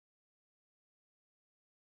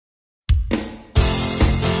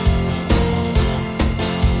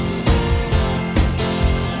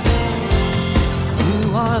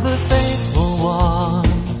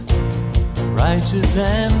righteous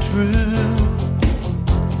and true.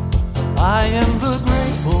 I am the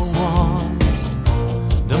grateful one,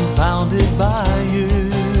 dumbfounded by you.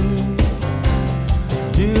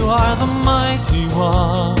 You are the mighty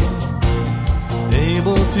one,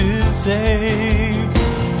 able to save.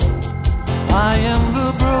 I am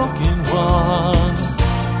the broken one,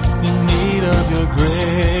 in need of your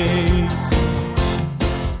grace.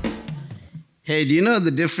 Hey, do you know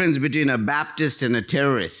the difference between a Baptist and a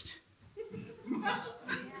terrorist?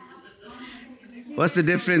 What's the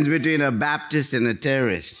difference between a Baptist and a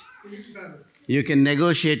terrorist? You can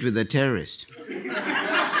negotiate with a terrorist.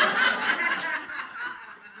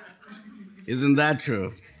 Isn't that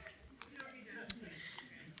true?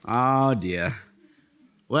 Oh dear.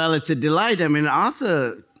 Well, it's a delight. I mean,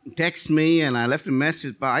 Arthur texted me and I left a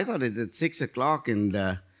message. I thought it was at 6 o'clock,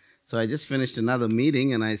 and so I just finished another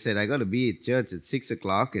meeting and I said, I got to be at church at 6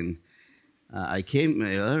 o'clock. And I came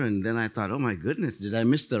here and then I thought, oh my goodness, did I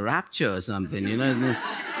miss the rapture or something? You know,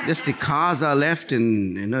 just the cars are left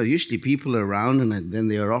and, you know, usually people are around and then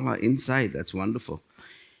they are all inside. That's wonderful.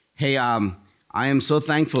 Hey, I am so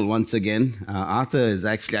thankful once again. Arthur is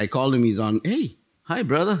actually, I called him, he's on. Hey, hi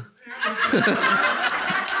brother.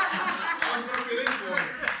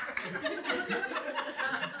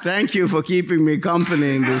 Thank you for keeping me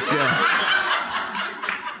company in this chair.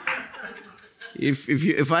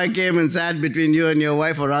 If I came and sat between you and your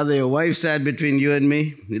wife, or rather your wife sat between you and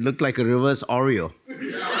me, it looked like a reverse Oreo.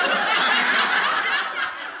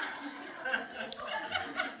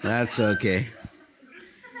 That's okay.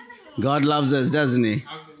 God loves us, doesn't he?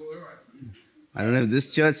 Absolutely right. I don't know if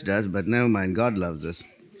this church does, but never mind, God loves us.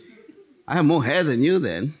 I have more hair than you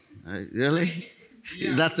then. Really? Yeah.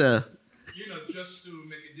 Is that the... You know, just to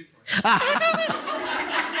make a difference.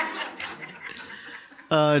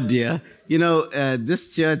 Oh dear. You know,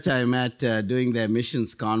 this church I'm at doing their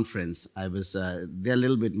missions conference, they're a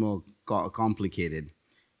little bit more complicated.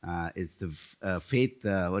 It's the faith,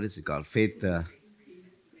 what is it called? Faith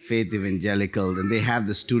Evangelical. And they have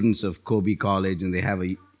the students of Kobe College, and they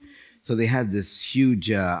had this huge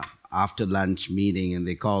after lunch meeting, and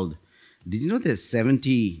they called, did you know there's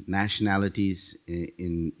 70 nationalities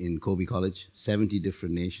in Kobe College? 70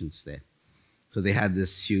 different nations there. So they had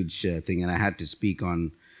this huge thing, and I had to speak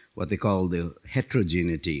on what they call the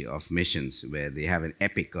heterogeneity of missions, where they have an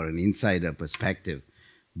epic or an insider perspective.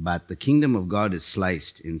 But the kingdom of God is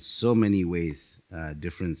sliced in so many ways,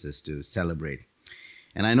 differences to celebrate.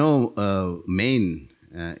 And I know Maine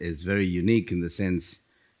is very unique in the sense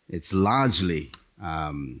it's largely,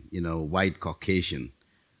 white Caucasian.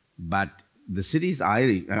 But the cities,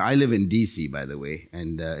 I live in D.C., by the way,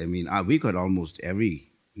 and we got almost every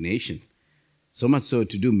nation. So much so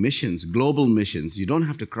to do missions, global missions. You don't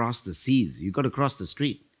have to cross the seas. You've got to cross the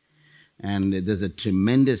street. And there's a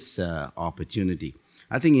tremendous opportunity.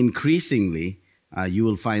 I think increasingly you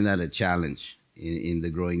will find that a challenge in the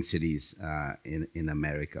growing cities in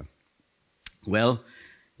America. Well,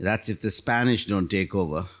 that's if the Spanish don't take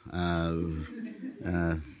over.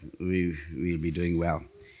 We'll be doing well.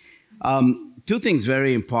 Two things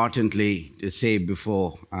very importantly to say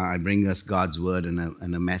before I bring us God's word and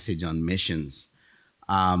a message on missions.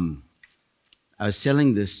 I was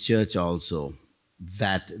telling this church also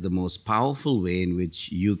that the most powerful way in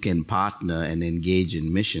which you can partner and engage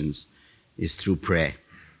in missions is through prayer.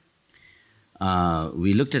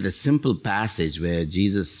 We looked at a simple passage where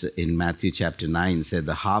Jesus in Matthew chapter 9 said,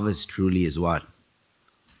 the harvest truly is what?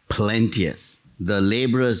 Plenteous. The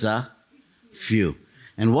laborers are few.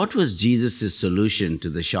 And what was Jesus' solution to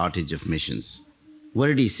the shortage of missions? What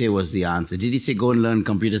did he say was the answer? Did he say, go and learn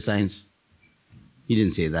computer science? He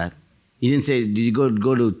didn't say that. He didn't say, did you go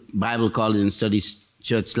to Bible college and study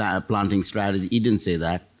church planting strategy? He didn't say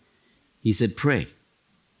that. He said, pray.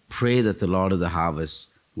 Pray that the Lord of the harvest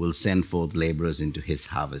will send forth laborers into his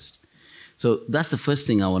harvest. So that's the first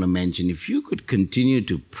thing I want to mention. If you could continue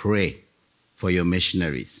to pray for your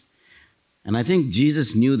missionaries. And I think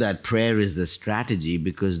Jesus knew that prayer is the strategy,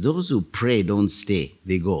 because those who pray don't stay.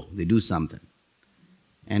 They go. They do something.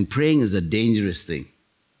 And praying is a dangerous thing,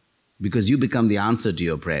 because you become the answer to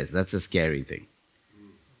your prayers. That's a scary thing.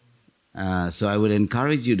 So I would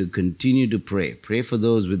encourage you to continue to pray. Pray for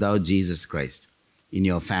those without Jesus Christ in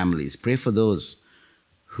your families. Pray for those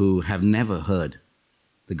who have never heard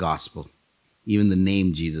the gospel, even the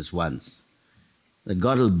name Jesus once. That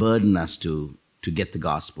God will burden us to get the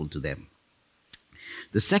gospel to them.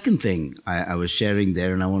 The second thing I was sharing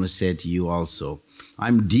there, and I want to say to you also,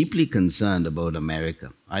 I'm deeply concerned about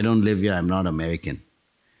America. I don't live here. I'm not American.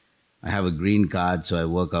 I have a green card, so I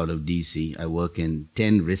work out of D.C. I work in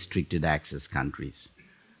 10 restricted access countries.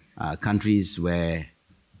 Countries where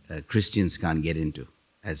Christians can't get into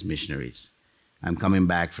as missionaries. I'm coming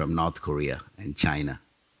back from North Korea and China,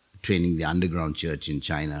 training the underground church in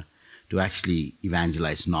China to actually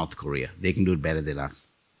evangelize North Korea. They can do it better than us.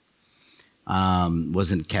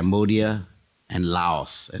 Was in Cambodia and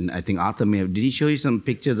Laos. And I think Arthur did he show you some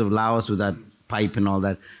pictures of Laos with that pipe and all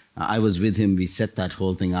that? I was with him. We set that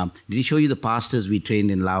whole thing up. Did he show you the pastors we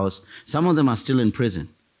trained in Laos? Some of them are still in prison.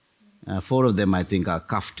 4 of them, I think, are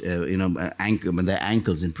cuffed, with their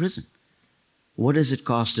ankles in prison. What does it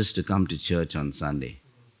cost us to come to church on Sunday?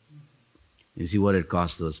 You see what it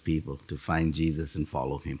costs those people to find Jesus and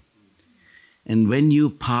follow him. And when you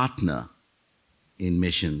partner in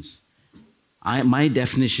missions, my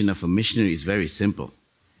definition of a missionary is very simple.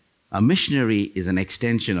 A missionary is an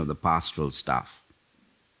extension of the pastoral staff.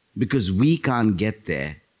 Because we can't get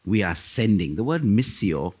there, we are sending. The word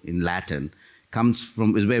missio in Latin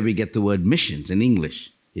is where we get the word missions in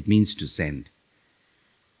English. It means to send.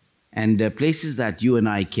 And places that you and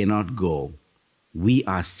I cannot go, we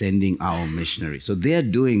are sending our missionaries. So they are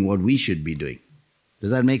doing what we should be doing.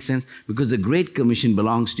 Does that make sense? Because the Great Commission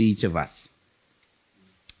belongs to each of us.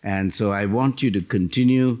 And so I want you to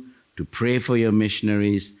continue to pray for your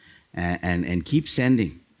missionaries and keep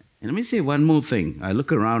sending. And let me say one more thing. I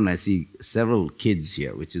look around and I see several kids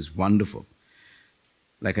here, which is wonderful.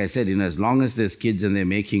 Like I said, as long as there's kids and they're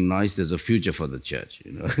making noise, there's a future for the church.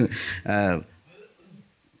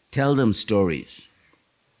 Tell them stories.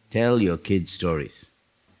 Tell your kids stories.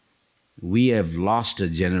 We have lost a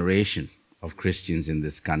generation of Christians in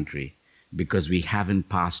this country because we haven't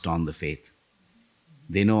passed on the faith.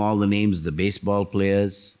 They know all the names of the baseball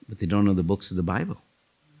players, but they don't know the books of the Bible.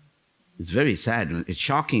 It's very sad. It's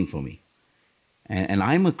shocking for me. And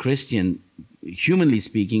I'm a Christian, humanly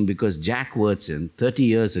speaking, because Jack Wurtson, 30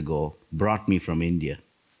 years ago, brought me from India.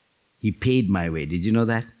 He paid my way. Did you know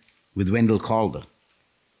that? With Wendell Calder.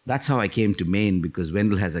 That's how I came to Maine, because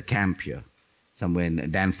Wendell has a camp here, somewhere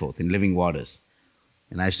in Danforth, in Living Waters.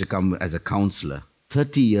 And I used to come as a counselor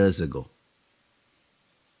 30 years ago.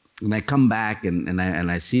 And I come back and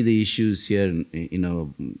I see the issues here,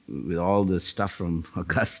 with all the stuff from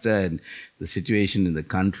Augusta and the situation in the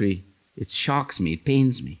country. It shocks me, it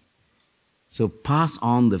pains me. So pass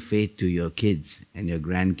on the faith to your kids and your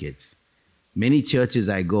grandkids. Many churches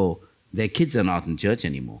I go, their kids are not in church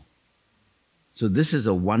anymore. So this is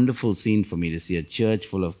a wonderful scene for me to see a church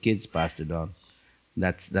full of kids, Pastor Don.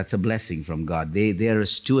 That's a blessing from God. They are a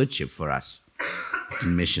stewardship for us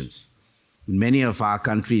in missions. In many of our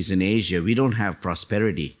countries in Asia, we don't have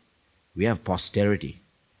prosperity. We have posterity.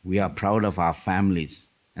 We are proud of our families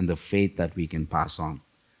and the faith that we can pass on.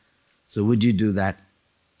 So would you do that?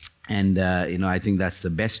 And, I think that's the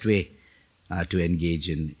best way to engage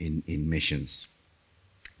in missions.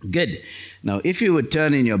 Good. Now, if you would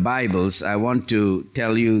turn in your Bibles, I want to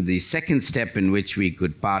tell you the second step in which we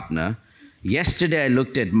could partner. Yesterday, I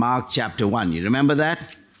looked at Mark chapter 1. You remember that?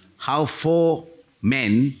 How 4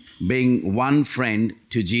 men bring one friend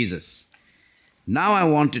to Jesus. Now I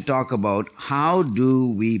want to talk about how do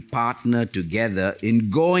we partner together in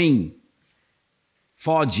going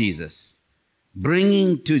for Jesus.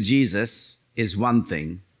 Bringing to Jesus is one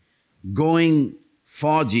thing. Going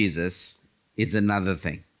for Jesus is another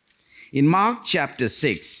thing. In Mark chapter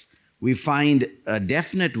 6, we find a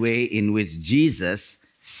definite way in which Jesus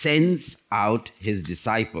sends out his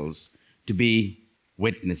disciples to be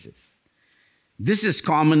witnesses. This is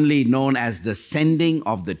commonly known as the sending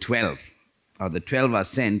of the 12, or the 12 are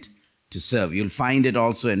sent to serve. You'll find it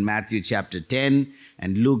also in Matthew chapter 10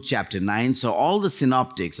 and Luke chapter 9. So all the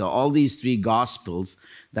synoptics, or all these 3 gospels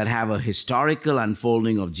that have a historical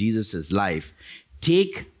unfolding of Jesus' life,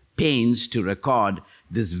 take pains to record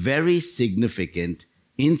this very significant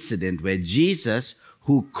incident where Jesus,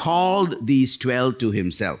 who called these 12 to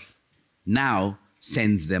himself, now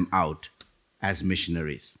sends them out as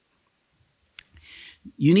missionaries.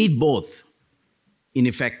 You need both in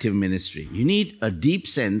effective ministry. You need a deep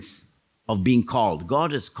sense of being called.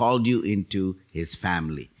 God has called you into his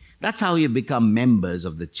family. That's how you become members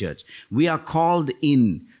of the church. We are called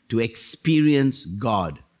in to experience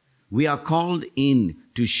God. We are called in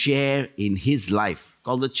to share in his life,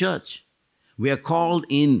 called the church. We are called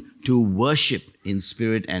in to worship in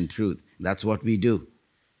spirit and truth. That's what we do.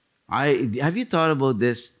 Have you thought about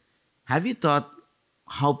this? Have you thought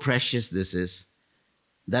how precious this is?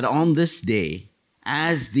 That on this day,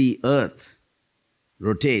 as the earth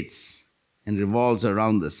rotates and revolves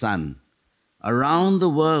around the sun, around the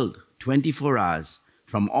world, 24 hours,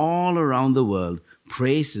 from all around the world,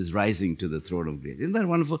 praise is rising to the throne of grace. Isn't that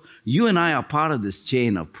wonderful? You and I are part of this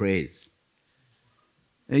chain of praise.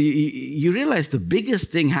 You realize the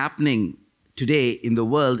biggest thing happening today in the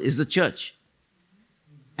world is the church.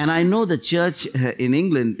 And I know the church in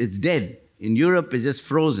England is dead. In Europe, it's just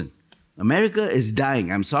frozen. America is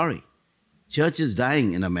dying. I'm sorry. Church is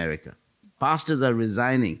dying in America. Pastors are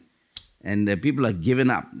resigning. And people are giving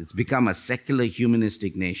up. It's become a secular,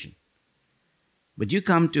 humanistic nation. But you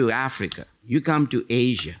come to Africa, you come to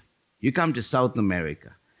Asia, you come to South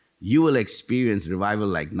America, you will experience revival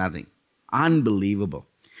like nothing. Unbelievable.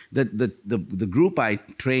 The group I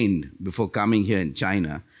trained before coming here in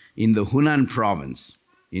China, in the Hunan province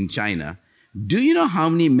in China, do you know how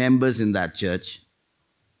many members in that church?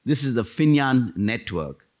 This is the Finyan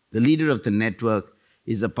network. The leader of the network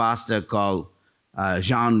is a pastor called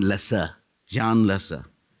Jean Lesser. Jean Lesser.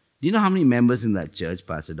 Do you know how many members in that church,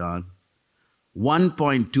 Pastor Don?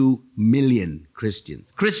 1.2 million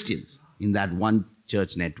Christians. Christians in that one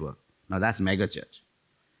church network. Now that's mega church.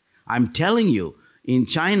 I'm telling you, in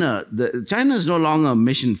China, China is no longer a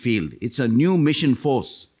mission field. It's a new mission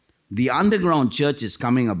force. The underground church is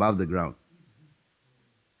coming above the ground.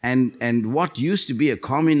 And what used to be a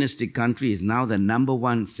communistic country is now the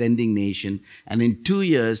 #1 sending nation. And in 2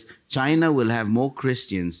 years, China will have more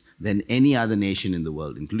Christians than any other nation in the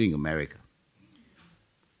world, including America.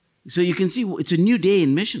 So you can see it's a new day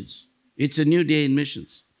in missions. It's a new day in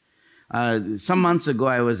missions. Some months ago,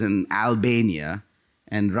 I was in Albania,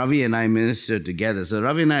 and Ravi and I ministered together. So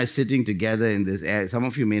Ravi and I are sitting together in this air. Some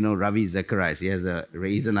of you may know Ravi Zacharias.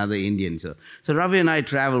 He's another Indian. So Ravi and I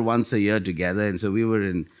travel once a year together, and so we were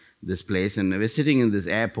in this place, and we're sitting in this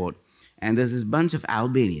airport, and there's this bunch of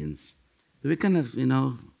Albanians. So we kind of,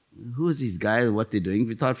 who are these guys, what they're doing?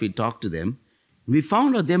 We thought we'd talk to them. We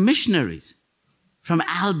found out they're missionaries from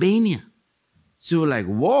Albania. So we're like,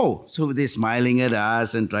 whoa. So they're smiling at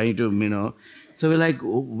us and trying to, So we're like,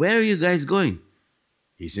 where are you guys going?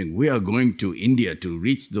 He's saying, we are going to India to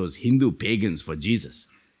reach those Hindu pagans for Jesus.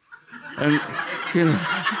 And,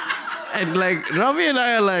 and like Ravi and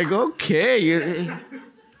I are like, okay.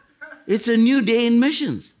 It's a new day in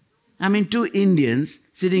missions. I mean, 2 Indians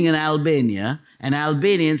sitting in Albania and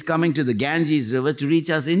Albanians coming to the Ganges River to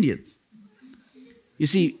reach us Indians. You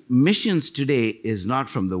see, missions today is not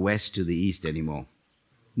from the west to the east anymore.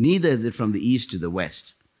 Neither is it from the east to the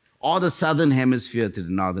west, or the southern hemisphere to the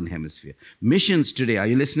northern hemisphere. Missions today, are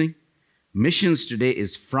you listening? Missions today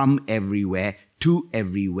is from everywhere, to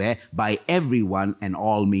everywhere, by everyone and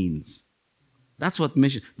all means. That's what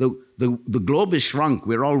mission. The globe is shrunk.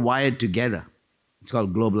 We're all wired together. It's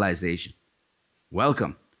called globalization.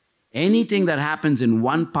 Welcome. Anything that happens in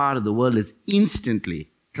one part of the world is instantly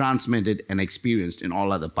transmitted and experienced in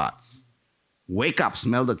all other parts. Wake up,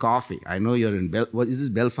 smell the coffee. I know you're in what is this,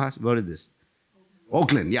 Belfast? What is this?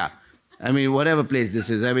 Auckland, yeah. I mean, whatever place this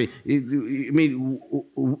is.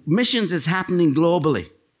 Missions is happening globally.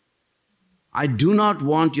 I do not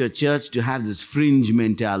want your church to have this fringe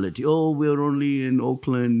mentality. Oh, we're only in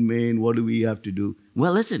Auckland, Maine. What do we have to do?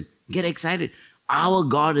 Well, listen, get excited. Our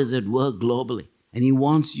God is at work globally, and He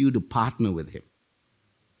wants you to partner with Him.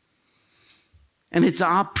 And it's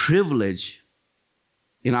our privilege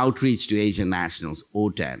in Outreach to Asian Nationals,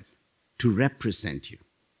 OTAN, to represent you.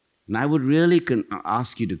 And I would really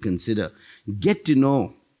ask you to consider, get to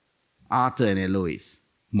know Arthur and Eloise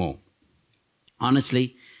more.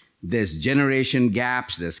 Honestly, there's generation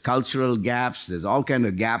gaps, there's cultural gaps, there's all kinds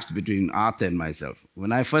of gaps between Arthur and myself.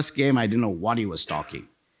 When I first came, I didn't know what he was talking.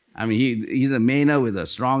 I mean, he's a Mainer with a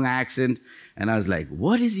strong accent, and I was like,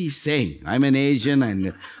 what is he saying? I'm an Asian,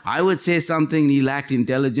 and I would say something, he lacked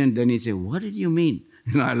intelligence, then he'd say, what did you mean?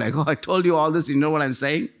 I'm like, oh, I told you all this, you know what I'm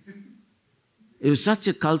saying? It was such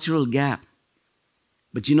a cultural gap.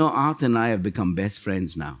 But Arthur and I have become best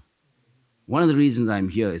friends now. One of the reasons I'm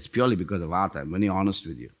here is purely because of Arthur. I'm very honest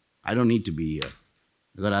with you. I don't need to be here.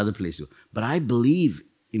 I've got other places. But I believe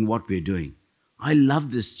in what we're doing. I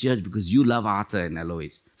love this church because you love Arthur and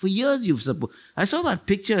Eloise. For years you've supported. I saw that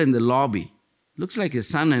picture in the lobby. Looks like his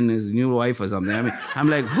son and his new wife or something. I mean, I'm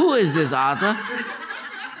like, who is this Arthur?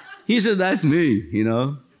 He said, that's me,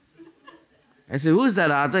 I said, who is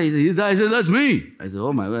that, Arthur? He said, that's me. I said,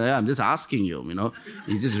 oh my God, I'm just asking you,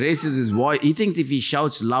 He just raises his voice. He thinks if he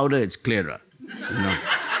shouts louder, it's clearer,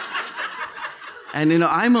 And,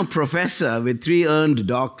 I'm a professor with 3 earned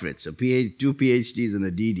doctorates, 2 PhDs and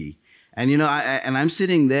a DD. And, I'm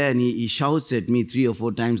sitting there and he shouts at me 3 or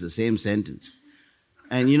 4 times the same sentence.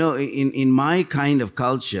 And, in my kind of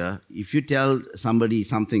culture, if you tell somebody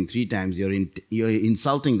something 3 times, you're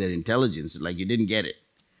insulting their intelligence, like you didn't get it.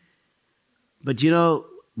 But,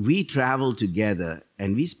 we traveled together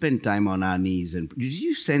and we spent time on our knees. And did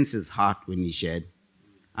you sense his heart when he shared?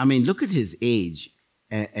 I mean, look at his age.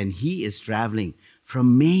 And he is traveling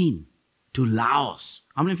from Maine to Laos.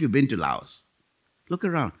 How many of you have been to Laos? Look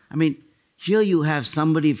around. I mean, here you have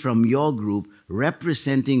somebody from your group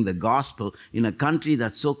representing the gospel in a country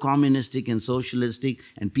that's so communistic and socialistic,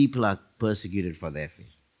 and people are persecuted for their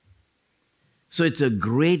faith. So it's a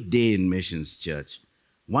great day in missions, church.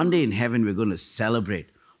 One day in heaven, we're going to celebrate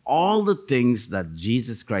all the things that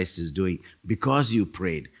Jesus Christ is doing because you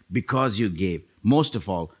prayed, because you gave, most of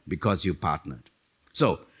all, because you partnered.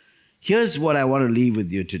 So, here's what I want to leave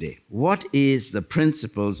with you today. What is the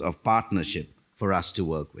principles of partnership for us to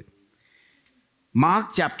work with? Mark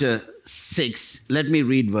chapter 6, let me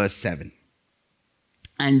read verse 7.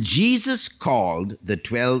 And Jesus called the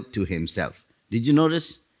 12 to himself. Did you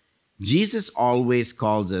notice? Jesus always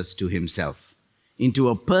calls us to himself, into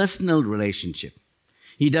a personal relationship.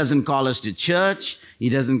 He doesn't call us to church. He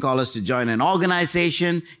doesn't call us to join an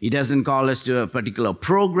organization. He doesn't call us to a particular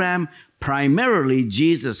program. Primarily,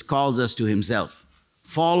 Jesus calls us to himself.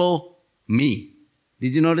 Follow me.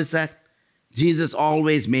 Did you notice that? Jesus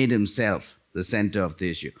always made himself the center of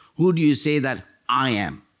the issue. Who do you say that I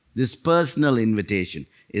am? This personal invitation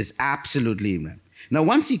is absolutely important. Now,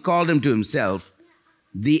 once he called him to himself,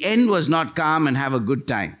 the end was not come and have a good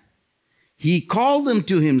time. He called them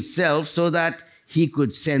to himself so that he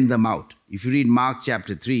could send them out. If you read Mark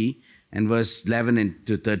chapter 3 and verse 11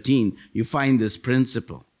 to 13, you find this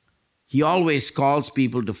principle. He always calls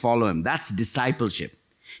people to follow him. That's discipleship.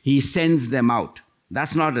 He sends them out.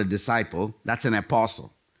 That's not a disciple, that's an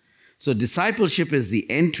apostle. So discipleship is the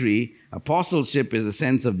entry, apostleship is the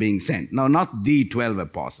sense of being sent. Now, not the 12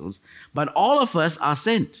 apostles, but all of us are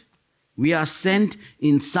sent. We are sent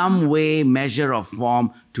in some way, measure, or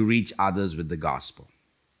form to reach others with the gospel.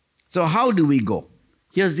 So how do we go?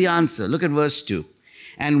 Here's the answer. Look at verse 2.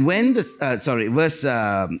 And when verse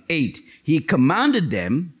 8, he commanded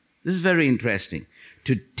them, this is very interesting,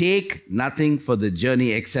 to take nothing for the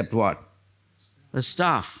journey except what? A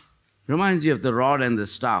staff. Reminds you of the rod and the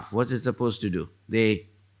staff. What's it supposed to do? They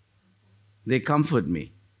comfort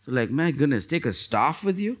me. So like, my goodness, take a staff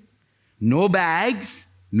with you? No bags,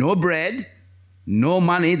 no bread, no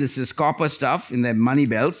money. This is copper stuff in their money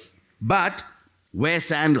belts. But wear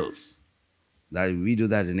sandals. We do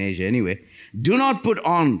that in Asia anyway. Do not put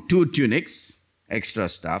on 2 tunics, extra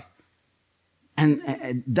stuff.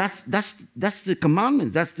 And that's the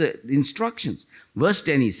commandment. That's the instructions. Verse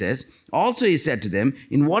 10 he says, also he said to them,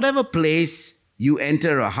 in whatever place you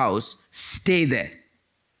enter a house, stay there.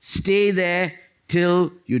 Stay there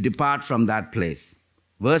till you depart from that place.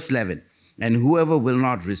 Verse 11, and whoever will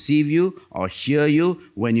not receive you or hear you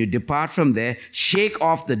when you depart from there, shake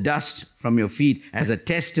off the dust from your feet as a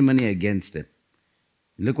testimony against them.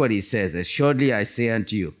 Look what he says, assuredly I say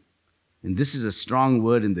unto you, and this is a strong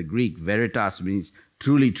word in the Greek, veritas means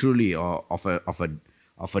truly, truly, or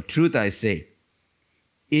of a truth I say.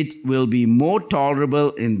 It will be more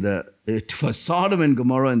tolerable for Sodom and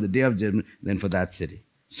Gomorrah in the day of judgment than for that city.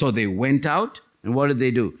 So they went out, and what did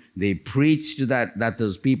they do? They preached to that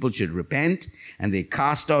those people should repent, and they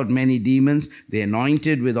cast out many demons. They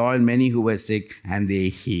anointed with oil many who were sick, and they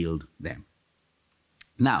healed them.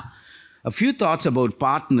 Now, a few thoughts about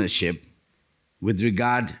partnership with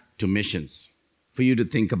regard to missions for you to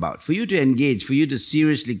think about, for you to engage, for you to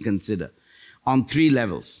seriously consider on 3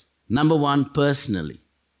 levels. Number 1, personally,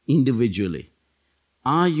 individually.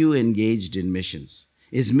 Are you engaged in missions?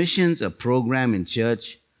 Is missions a program in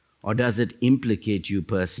church, or does it implicate you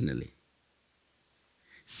personally?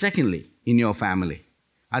 Secondly, in your family.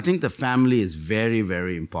 I think the family is very,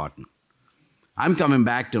 very important. I'm coming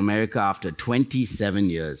back to America after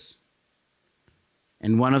 27 years.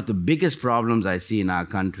 And one of the biggest problems I see in our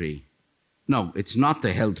country, no, it's not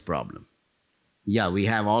the health problem. Yeah, we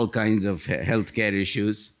have all kinds of healthcare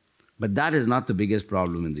issues, but that is not the biggest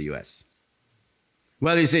problem in the US.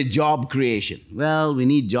 Well, you say job creation. Well, we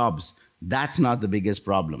need jobs. That's not the biggest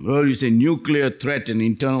problem. Well, you say nuclear threat and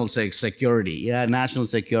internal security. Yeah, national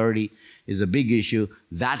security is a big issue.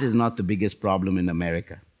 That is not the biggest problem in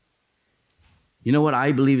America. You know what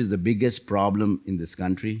I believe is the biggest problem in this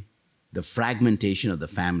country? The fragmentation of the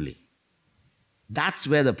family. That's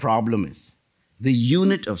where the problem is. The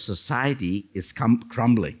unit of society is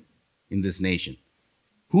crumbling in this nation.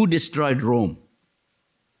 Who destroyed Rome?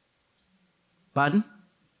 Pardon?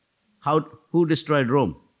 Who destroyed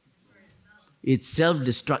Rome? It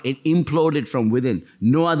self-destruct. It imploded from within.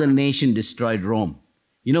 No other nation destroyed Rome.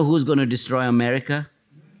 You know who's going to destroy America?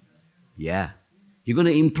 Yeah. You're going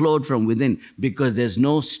to implode from within because there's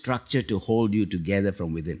no structure to hold you together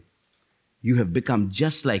from within. You have become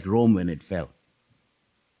just like Rome when it fell.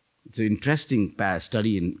 It's an interesting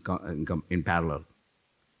study in parallel.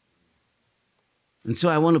 And so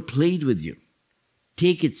I want to plead with you.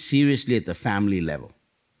 take it seriously at the family level.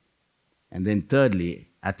 And then thirdly,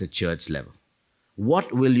 at the church level.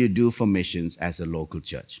 What will you do for missions as a local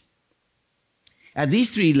church? At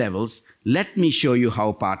these three levels, let me show you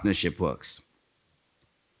how partnership works.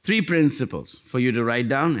 3 principles for you to write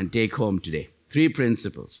down and take home today. 3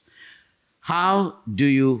 principles. How do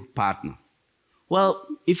you partner? Well,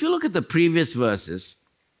 if you look at the previous verses,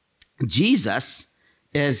 Jesus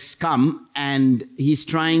has come and he's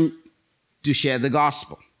trying to share the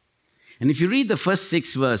gospel. And if you read the first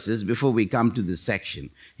 6 verses before we come to this section,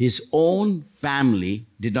 his own family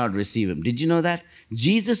did not receive him. Did you know that?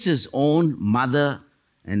 Jesus' own mother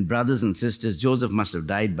and brothers and sisters, Joseph must have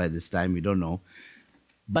died by this time, we don't know.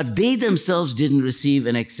 But they themselves didn't receive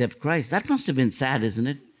and accept Christ. That must have been sad, isn't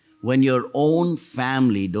it? When your own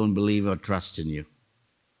family don't believe or trust in you.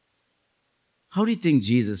 How do you think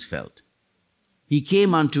Jesus felt? He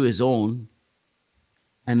came unto his own,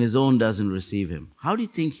 and his own doesn't receive him. How do you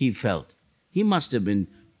think he felt? He must have been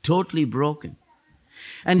totally broken.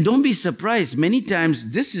 And don't be surprised, many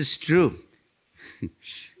times this is true.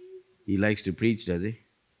 He likes to preach, does he?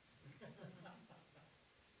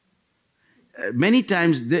 Many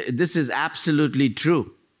times this is absolutely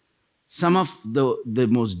true. Some of the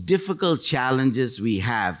most difficult challenges we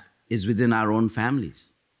have is within our own families.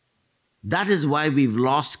 That is why we've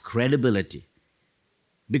lost credibility.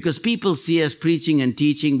 Because people see us preaching and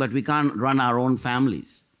teaching, but we can't run our own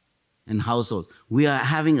families and households. We are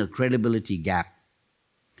having a credibility gap.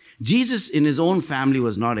 Jesus in his own family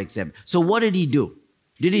was not accepted. So what did he do?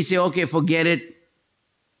 Did he say, okay, forget it?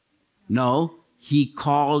 No, he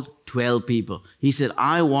called 12 people. He said,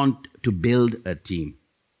 I want to build a team.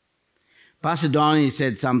 Pastor Donnie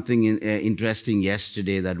said something interesting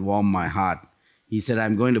yesterday that warmed my heart. He said,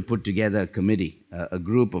 I'm going to put together a committee, a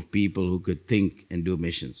group of people who could think and do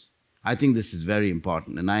missions. I think this is very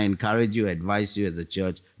important, and I encourage you, advise you as a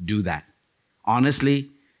church, do that. Honestly,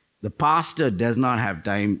 the pastor does not have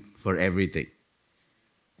time for everything.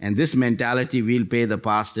 And this mentality, we'll pay the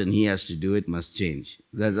pastor and he has to do it, must change.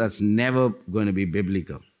 That's never going to be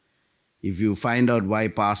biblical. If you find out why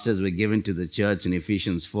pastors were given to the church in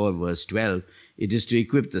Ephesians 4, verse 12, it is to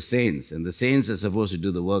equip the saints, and the saints are supposed to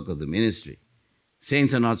do the work of the ministry.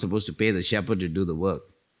 Saints are not supposed to pay the shepherd to do the work.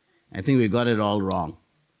 I think we got it all wrong.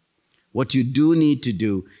 What you do need to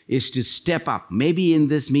do is to step up. Maybe in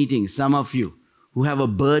this meeting, some of you who have a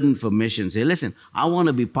burden for missions, say, listen, I want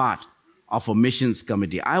to be part of a missions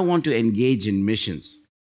committee. I want to engage in missions.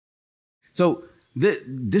 So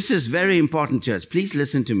this is very important, church. Please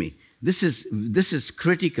listen to me. This is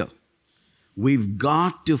critical. We've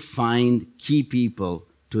got to find key people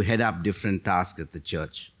to head up different tasks at the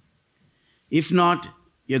church. If not,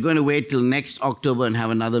 you're going to wait till next October and have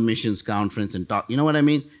another missions conference and talk. You know what I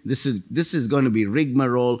mean? This is going to be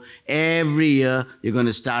rigmarole. Every year, you're going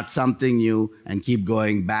to start something new and keep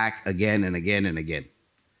going back again and again and again.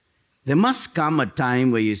 There must come a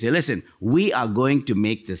time where you say, listen, we are going to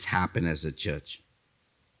make this happen as a church.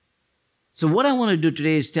 So what I want to do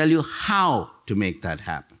today is tell you how to make that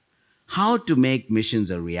happen. How to make missions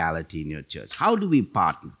a reality in your church. How do we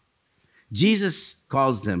partner? Jesus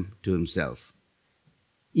calls them to himself,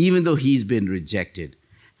 even though he's been rejected.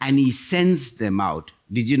 And he sends them out.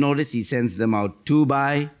 Did you notice he sends them out 2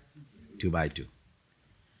 by 2?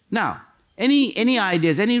 Now, any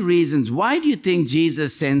ideas, any reasons, why do you think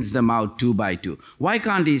Jesus sends them out 2 by 2? Why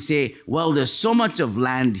can't he say, well, there's so much of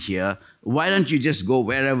land here, why don't you just go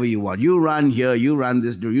wherever you want? You run here, you run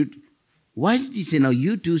this door. Why did he say, no,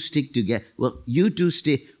 you two stick together? Well, you two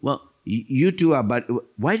stay. Well, you two are, but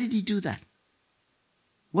why did he do that?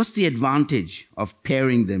 What's the advantage of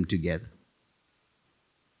pairing them together?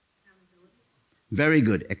 Very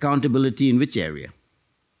good. Accountability in which area?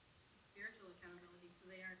 Spiritual accountability, so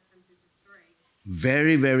they aren't tempted to stray.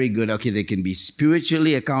 Very, very good. Okay, they can be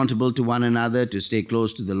spiritually accountable to one another to stay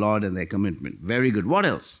close to the Lord and their commitment. Very good. What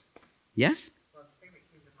else? Yes? Well, the thing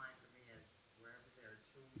that came to mind for me is wherever there are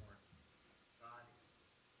 2 more, God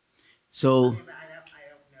is. So, I don't know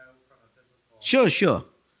from a physical. sure.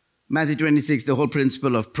 Matthew 26, the whole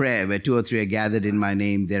principle of prayer, where 2 or 3 are gathered in my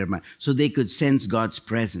name, there am I. So they could sense God's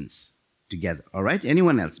presence together. All right?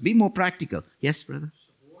 Anyone else? Be more practical. Yes, brother?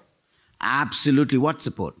 Support. Absolutely. What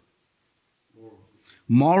support?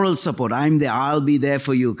 Moral support. I'm there. I'll be there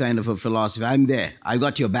for you kind of a philosophy. I'm there. I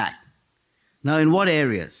got your back. Now, in what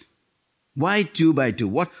areas? Why 2 by 2?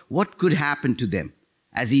 What could happen to them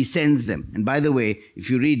as he sends them? And by the way, if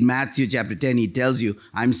you read Matthew chapter 10, he tells you,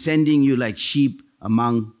 I'm sending you like sheep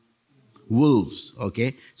among wolves.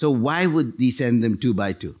 Okay? So why would he send them 2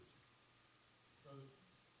 by 2?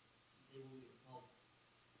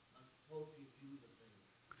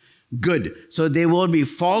 Good. So they won't be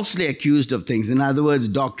falsely accused of things. In other words,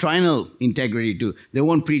 doctrinal integrity too. They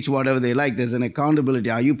won't preach whatever they like. There's an accountability.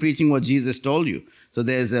 Are you preaching what Jesus told you? So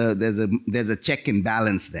there's a check and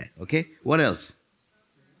balance there. Okay? What else?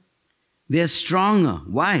 They're stronger.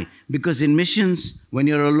 Why? Because in missions, when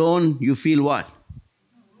you're alone, you feel what?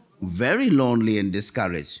 Very lonely and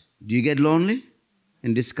discouraged. Do you get lonely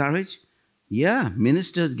and discouraged? Yeah,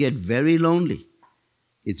 ministers get very lonely.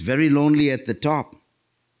 It's very lonely at the top.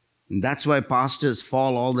 And that's why pastors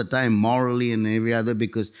fall all the time, morally and every other,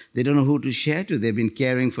 because they don't know who to share to. They've been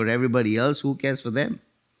caring for everybody else. Who cares for them?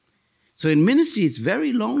 So in ministry, it's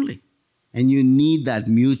very lonely. And you need that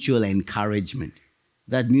mutual encouragement,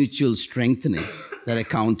 that mutual strengthening, that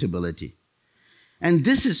accountability. And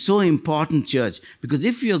this is so important, church, because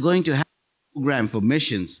if you're going to have a program for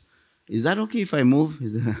missions, is that okay if I move?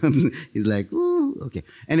 He's like, ooh, okay.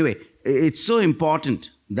 Anyway, it's so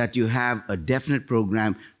important that you have a definite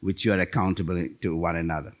program which you are accountable to one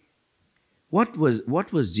another. What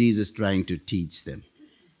was Jesus trying to teach them?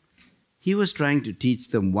 He was trying to teach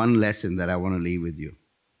them one lesson that I want to leave with you.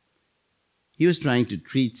 He was trying to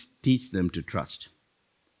teach them to trust.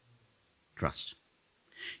 Trust.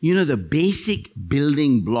 You know, the basic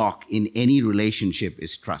building block in any relationship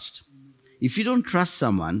is trust. If you don't trust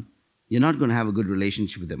someone, you're not going to have a good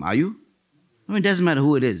relationship with them, are you? I mean, it doesn't matter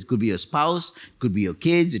who it is. It could be your spouse, it could be your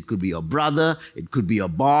kids, it could be your brother, it could be your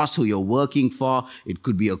boss who you're working for, it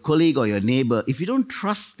could be your colleague or your neighbor. If you don't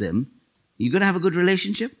trust them, you're going to have a good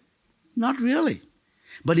relationship? Not really.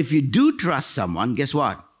 But if you do trust someone, guess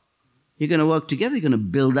what? You're going to work together, you're going to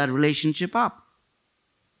build that relationship up.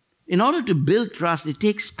 In order to build trust, it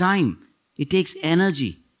takes time, it takes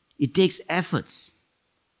energy, it takes efforts.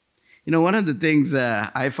 You know, one of the things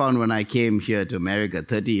I found when I came here to America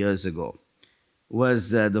 30 years ago was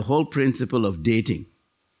the whole principle of dating.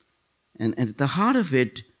 And at the heart of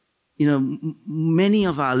it, you know, many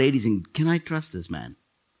of our ladies think, can I trust this man?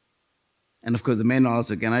 And of course the men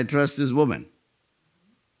also, can I trust this woman?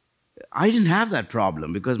 I didn't have that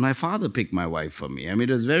problem because my father picked my wife for me. I mean,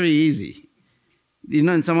 it was very easy. You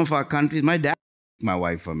know, in some of our countries, my dad picked my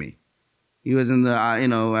wife for me. He was in the,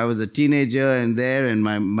 I was a teenager and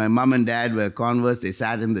my mom and dad were converts. They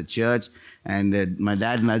sat in the church and my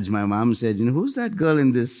dad nudged my mom and said, who's that girl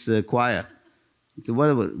in this choir? I said,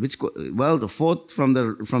 which? Well, the fourth from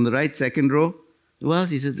the right, second row. Well,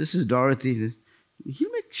 he said, this is Dorothy. He said,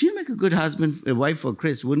 she'll make a good a wife for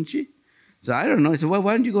Chris, wouldn't she? So I don't know. He said, well,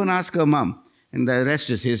 why don't you go and ask her mom? And the rest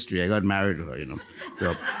is history. I got married to her,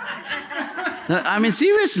 So, I mean,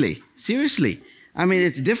 seriously. I mean,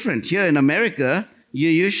 it's different. Here in America, you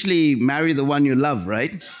usually marry the one you love,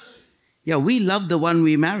 right? Yeah, we love the one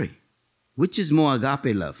we marry. Which is more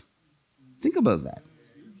agape love? Think about that.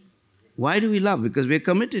 Why do we love? Because we're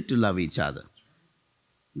committed to love each other.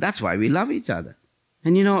 That's why we love each other.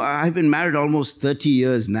 And I've been married almost 30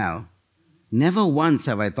 years now. Never once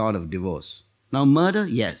have I thought of divorce. Now, murder?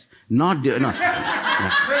 Yes. No.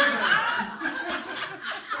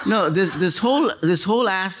 No, this whole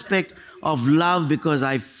aspect of love because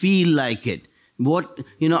I feel like it.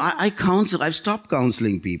 I counsel. I've stopped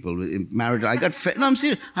counseling people married. I got fed. No, I'm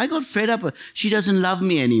serious. I got fed up. She doesn't love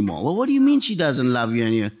me anymore. Well, what do you mean she doesn't love you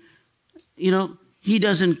anymore? He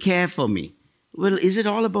doesn't care for me. Well, is it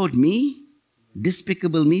all about me?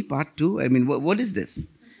 Despicable Me, part 2? I mean, what is this?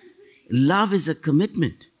 Love is a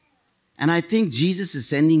commitment. And I think Jesus is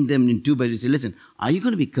sending them in two, but he said, listen, are you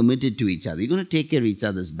going to be committed to each other? Are you going to take care of each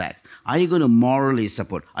other's backs? Are you going to morally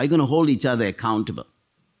support? Are you going to hold each other accountable?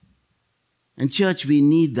 And church, we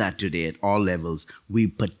need that today at all levels. We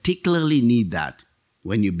particularly need that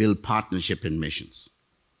when you build partnership in missions.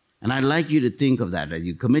 And I'd like you to think of that. As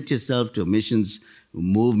you commit yourself to a missions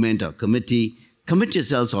movement or committee, commit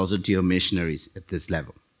yourselves also to your missionaries at this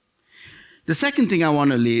level. The second thing I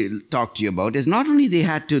want to talk to you about is not only they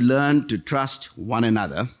had to learn to trust one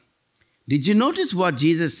another. Did you notice what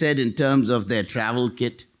Jesus said in terms of their travel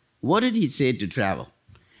kit? What did he say to travel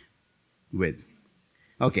with?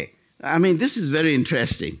 Okay, I mean, this is very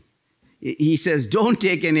interesting. He says, don't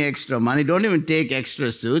take any extra money. Don't even take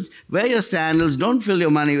extra suits. Wear your sandals. Don't fill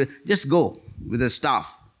your money. Just go with the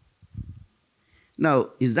staff. Now,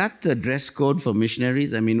 is that the dress code for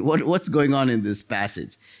missionaries? I mean, what's going on in this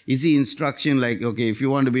passage? Is he instruction like, okay, if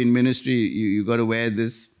you want to be in ministry, you got to wear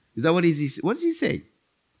this? Is that what's he saying?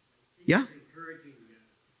 Yeah? Encouraging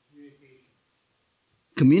communication.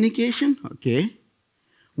 Communication? Okay.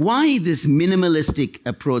 Why this minimalistic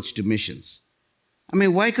approach to missions? I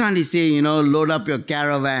mean, why can't he say, load up your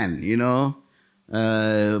caravan,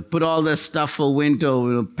 put all the stuff for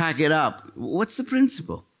winter, pack it up? What's the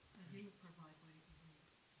principle?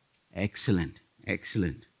 Excellent.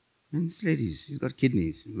 And this lady, she's got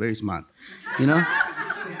kidneys, very smart. You know?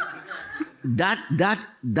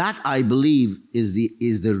 That I believe is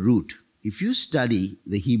the root. If you study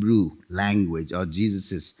the Hebrew language or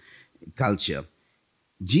Jesus' culture,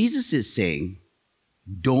 Jesus is saying,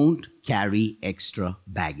 don't carry extra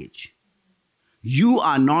baggage. You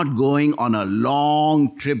are not going on a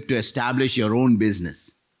long trip to establish your own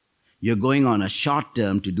business. You're going on a short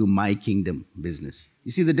term to do my kingdom business.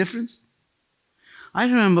 You see the difference? I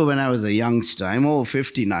remember when I was a youngster, I'm over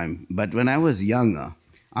 50 now, but when I was younger,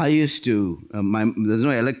 I used to, there's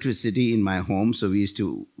no electricity in my home, so we used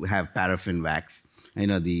to have paraffin wax,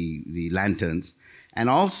 the lanterns. And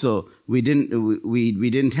also, we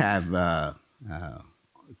didn't have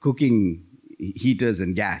cooking heaters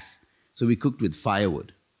and gas, so we cooked with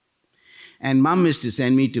firewood. And Mom used to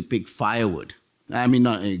send me to pick firewood.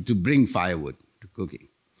 To bring firewood to cooking.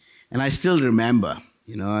 And I still remember,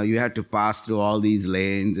 you had to pass through all these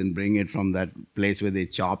lanes and bring it from that place where they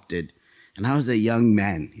chopped it. And I was a young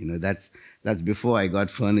man, that's before I got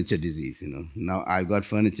furniture disease, Now I've got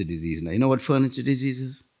furniture disease now. You know what furniture disease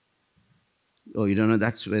is? Oh, you don't know?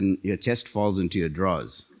 That's when your chest falls into your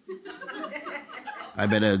drawers. I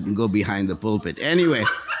better go behind the pulpit. Anyway,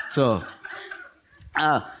 so,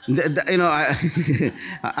 I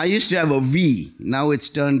used to have a V. Now it's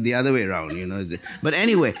turned the other way around, But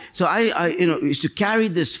anyway, so I used to carry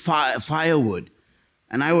this firewood.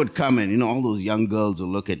 And I would come in, all those young girls would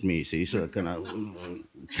look at me, so you sort of kind of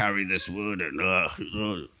carry this wood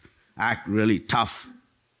and act really tough.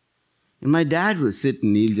 And my dad would sit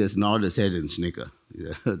and he'll just nod his head and snicker.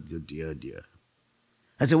 Dear, dear.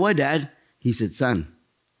 I said, what, Dad? He said, son,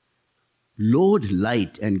 load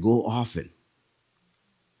light and go often.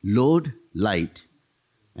 Load light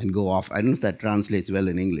and go off. I don't know if that translates well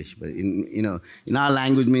in English, but in our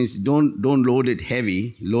language means don't load it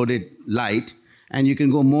heavy, load it light, and you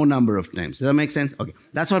can go more number of times. Does that make sense? Okay.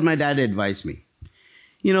 That's what my dad advised me.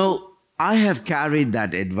 I have carried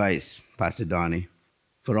that advice, Pastor Donnie,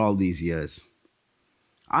 for all these years.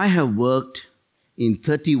 I have worked in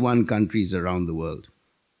 31 countries around the world,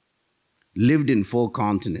 lived in 4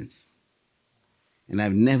 continents, and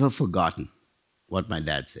I've never forgotten what my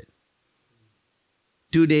dad said.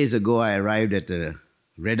 2 days ago, I arrived at a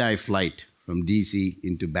red-eye flight from DC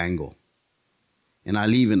into Bangor, and I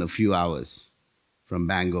leave in a few hours from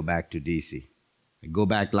Bangor back to DC. I go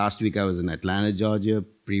back, last week I was in Atlanta, Georgia.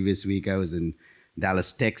 Previous week I was in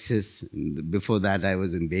Dallas, Texas. And before that I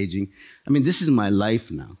was in Beijing. This is my life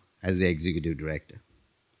now as the executive director.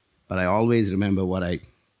 But I always remember what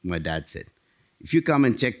my dad said. If you come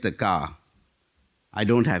and check the car, I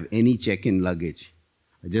don't have any check-in luggage.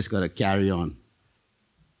 I just got to carry on.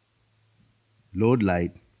 Load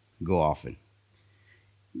light, go often.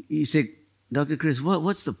 He said, Dr. Chris,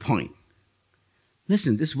 what's the point?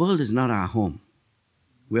 Listen, this world is not our home.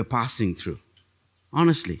 We're passing through.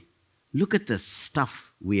 Honestly, look at the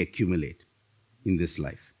stuff we accumulate in this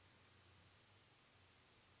life.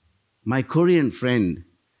 My Korean friend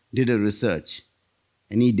did a research,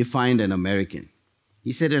 and he defined an American.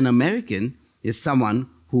 He said an American is someone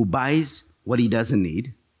who buys what he doesn't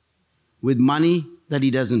need with money that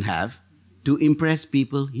he doesn't have to impress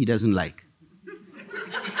people he doesn't like.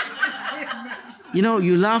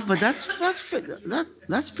 You laugh, but that's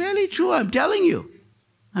fairly true. I'm telling you.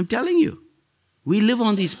 We live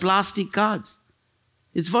on these plastic cards.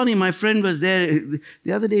 It's funny, my friend was there.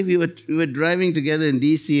 The other day we were driving together in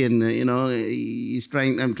DC, and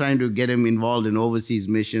I'm trying to get him involved in overseas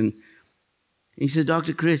mission. He said,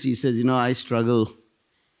 Dr. Chris, he says, I struggle.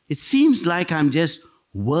 It seems like I'm just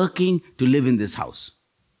working to live in this house.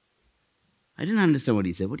 I didn't understand what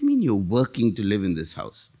he said. What do you mean you're working to live in this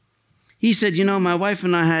house? He said, my wife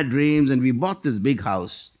and I had dreams, and we bought this big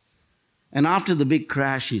house. And after the big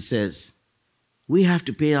crash, he says, we have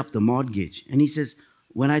to pay up the mortgage. And he says,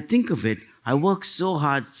 when I think of it, I work so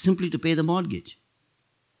hard simply to pay the mortgage.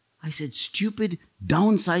 I said, stupid,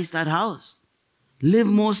 downsize that house. Live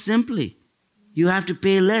more simply. You have to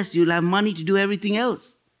pay less. You'll have money to do everything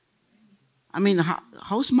else.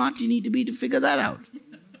 How smart do you need to be to figure that out?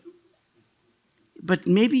 But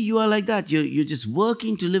maybe you are like that. You're just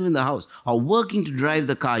working to live in the house or working to drive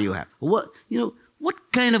the car you have. What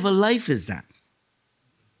kind of a life is that?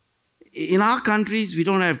 In our countries, we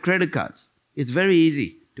don't have credit cards. It's very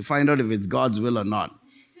easy to find out if it's God's will or not.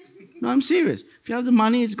 No, I'm serious. If you have the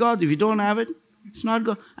money, it's God. If you don't have it, it's not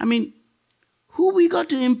God. Who we got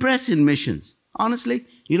to impress in missions? Honestly,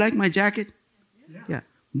 you like my jacket? Yeah.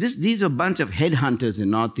 These are a bunch of headhunters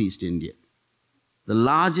in Northeast India. The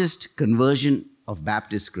largest conversion of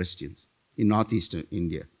Baptist Christians in Northeast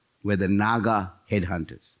India were the Naga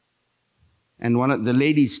headhunters. And one of the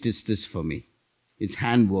ladies stitched this for me. It's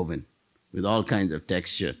hand woven with all kinds of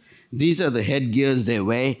texture. These are the headgears they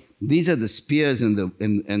wear. These are the spears and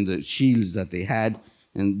the shields that they had.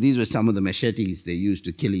 And these were some of the machetes they used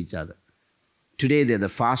to kill each other. Today, they're the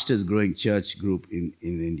fastest growing church group in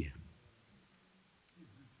India.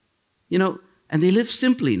 You know, and they live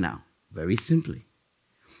simply now, very simply.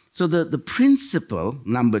 So the principle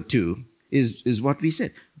number 2 is what we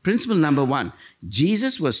said. Principle number 1,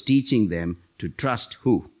 Jesus was teaching them to trust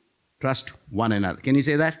who? Trust one another. Can you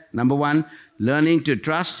say that? Number 1, learning to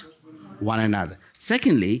trust one another.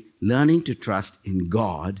 Secondly, learning to trust in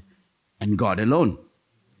God and God alone.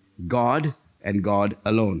 God and God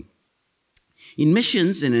alone. In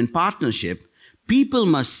missions and in partnership, people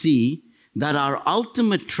must see that our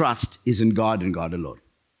ultimate trust is in God and God alone.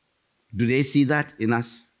 Do they see that in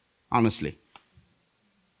us? Honestly.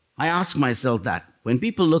 I ask myself that. When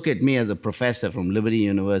people look at me as a professor from Liberty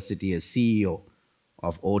University, as CEO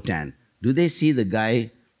of OTAN, do they see the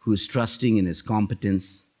guy who's trusting in his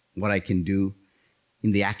competence, what I can do,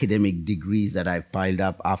 in the academic degrees that I've piled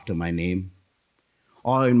up after my name,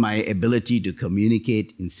 or in my ability to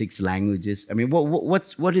communicate in 6 languages? I mean,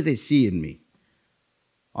 what do they see in me?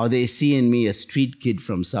 Or they see in me a street kid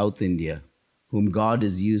from South India whom God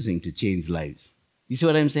is using to change lives? You see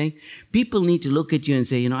what I'm saying? People need to look at you and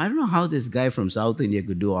say, you know, I don't know how this guy from South India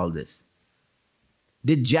could do all this.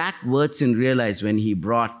 Did Jack Wurtson realize when he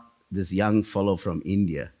brought this young fellow from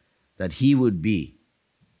India that he would be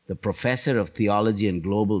the professor of theology and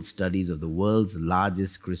global studies of the world's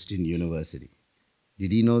largest Christian university?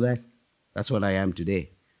 Did he know that? That's what I am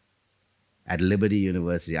today. At Liberty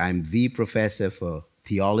University, I'm the professor for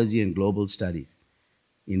theology and global studies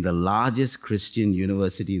in the largest Christian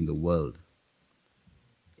university in the world.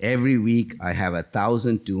 Every week, I have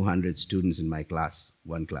 1,200 students in my class,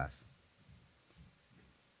 one class.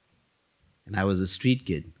 And I was a street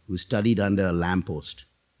kid who studied under a lamppost.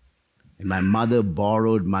 And my mother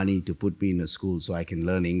borrowed money to put me in a school so I can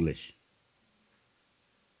learn English.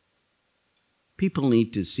 People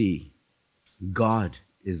need to see God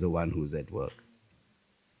is the one who's at work.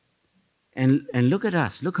 And look at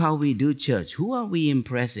us. Look how we do church. Who are we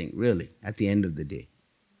impressing, really, at the end of the day?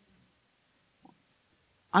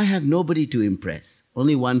 I have nobody to impress,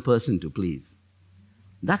 only one person to please.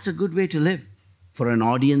 That's a good way to live for an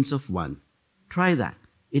audience of one. Try that.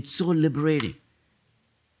 It's so liberating.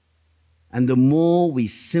 And the more we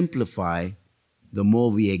simplify, the more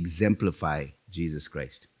we exemplify Jesus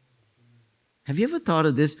Christ. Have you ever thought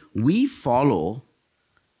of this? We follow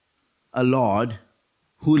a Lord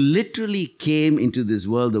who literally came into this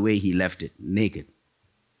world the way he left it, naked.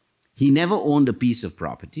 He never owned a piece of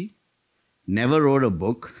property, never wrote a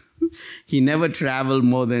book. He never traveled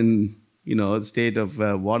more than, the state of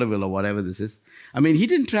Waterville or whatever this is. I mean, he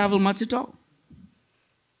didn't travel much at all.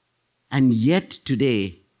 And yet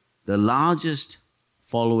today, the largest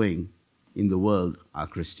following in the world are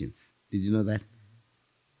Christians. Did you know that?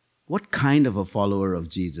 What kind of a follower of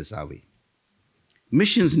Jesus are we?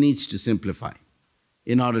 Missions needs to simplify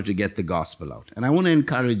in order to get the gospel out. And I want to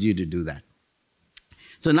encourage you to do that.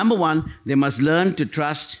 So number 1, they must learn to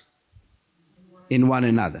trust in one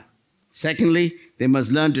another. Secondly, they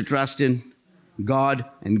must learn to trust in God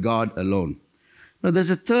and God alone. Now there's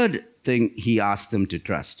a third thing he asked them to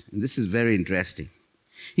trust. And this is very interesting.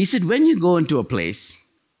 He said, when you go into a place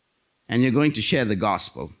and you're going to share the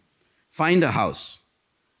gospel, find a house.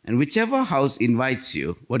 And whichever house invites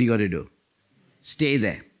you, what do you got to do? Stay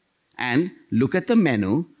there. And look at the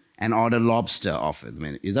menu and order lobster off the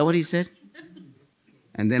menu. Is that what he said?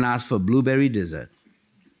 And then ask for blueberry dessert.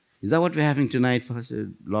 Is that what we're having tonight, Pastor?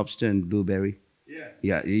 Lobster and blueberry? Yeah.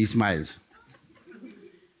 Yeah, he smiles.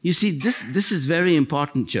 You see, this is very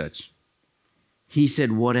important, church. He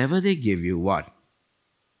said, whatever they give you, what?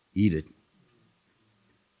 Eat it.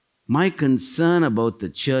 My concern about the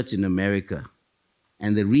church in America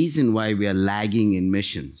and the reason why we are lagging in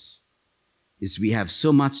missions is we have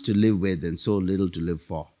so much to live with and so little to live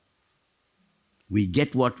for. We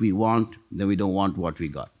get what we want, then we don't want what we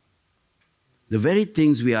got. The very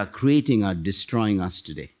things we are creating are destroying us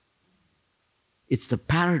today. It's the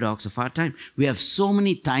paradox of our time. We have so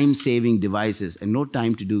many time-saving devices and no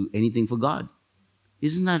time to do anything for God.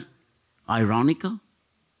 Isn't that ironical?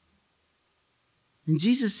 And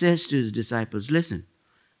Jesus says to his disciples, listen,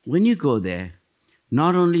 when you go there,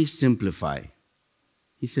 not only simplify,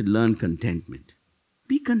 he said, learn contentment.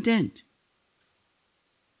 Be content.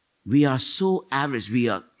 We are so average. We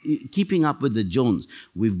are keeping up with the Jones.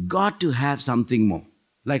 We've got to have something more.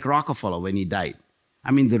 Like Rockefeller when he died.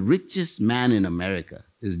 I mean, the richest man in America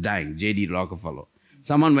is dying, J.D. Rockefeller.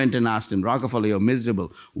 Someone went and asked him, Rockefeller, you're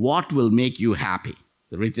miserable. What will make you happy?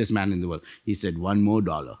 The richest man in the world. He said, $1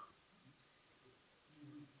 more.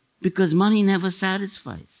 Because money never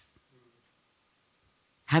satisfies.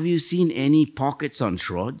 Have you seen any pockets on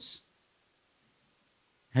shrouds?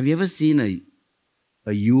 Have you ever seen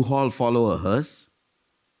a U-Haul follow a hearse?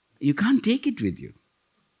 You can't take it with you.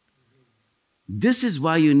 This is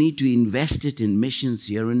why you need to invest it in missions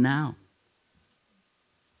here and now.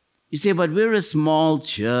 You say, but we're a small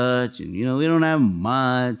church and we don't have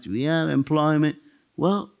much, we have employment.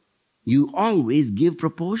 Well, you always give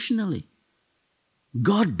proportionally.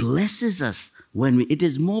 God blesses us when it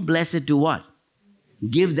is more blessed to what?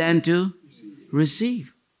 Give than to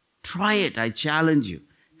receive. Try it, I challenge you.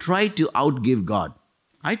 Try to outgive God.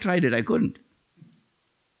 I tried it, I couldn't.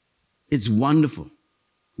 It's wonderful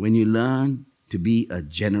when you learn to be a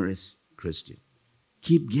generous Christian.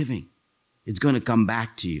 Keep giving. It's going to come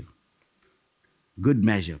back to you. Good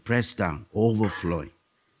measure, pressed down, overflowing.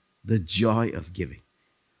 The joy of giving.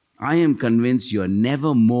 I am convinced you are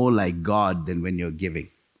never more like God than when you're giving.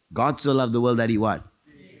 God so loved the world that he what?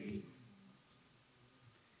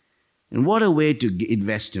 And what a way to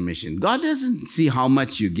invest in mission. God doesn't see how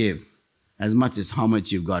much you give as much as how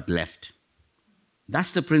much you've got left.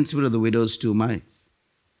 That's the principle of the widow's two mites.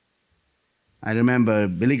 I remember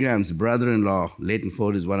Billy Graham's brother-in-law, Leighton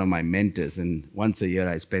Ford, is one of my mentors, and once a year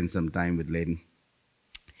I spend some time with Leighton.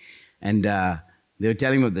 And they were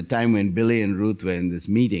telling me of the time when Billy and Ruth were in this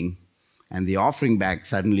meeting, and the offering bag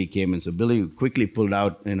suddenly came, and so Billy quickly pulled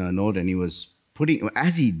out a note, and he was putting,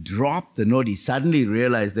 as he dropped the note, he suddenly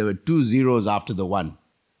realized there were 2 zeros after the 1.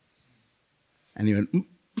 And he went,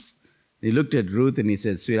 oops. He looked at Ruth and he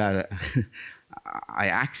said, sweetheart, I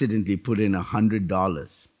accidentally put in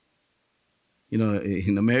 $100.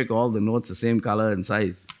 In America, all the notes the same color and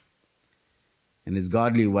size. And his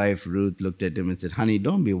godly wife, Ruth, looked at him and said, honey,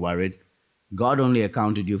 don't be worried. God only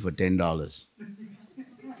accounted you for $10.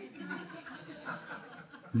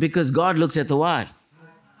 Because God looks at the what?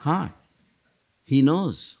 Heart. He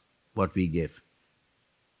knows what we give.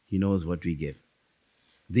 He knows what we give.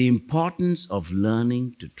 The importance of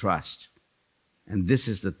learning to trust. And this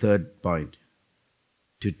is the third point.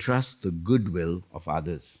 To trust the goodwill of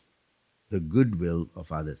others. The goodwill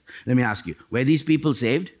of others. Let me ask you, were these people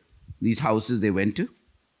saved? These houses they went to?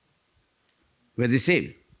 Were they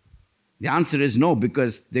saved? The answer is no,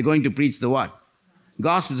 because they're going to preach the what?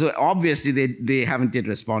 Gospel. So obviously they haven't yet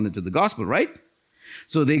responded to the gospel, right?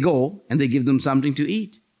 So they go and they give them something to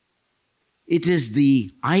eat. It is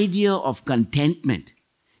the idea of contentment.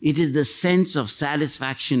 It is the sense of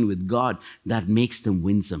satisfaction with God that makes them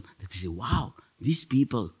winsome. That they say, wow, these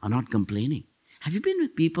people are not complaining. Have you been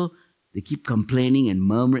with people, they keep complaining and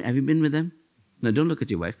murmuring? Have you been with them? No, don't look at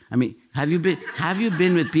your wife. I mean, have you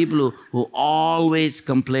been with people who always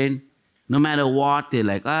complain? No matter what, they're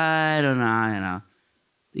like, I don't know,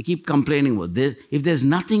 They keep complaining about this. If there's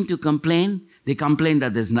nothing to complain, they complain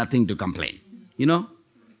that there's nothing to complain.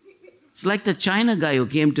 It's like the China guy who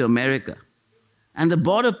came to America. And the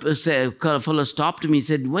border fellow stopped him. He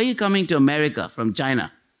said, why are you coming to America from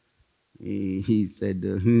China? He said,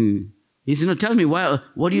 He said, no, tell me,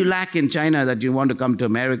 what do you lack in China that you want to come to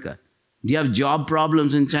America? Do you have job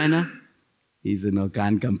problems in China? He said, no,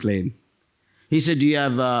 can't complain. He said, do you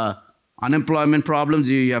have unemployment problems?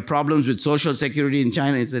 Do you have problems with social security in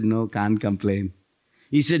China? He said, no, can't complain.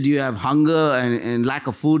 He said, do you have hunger and lack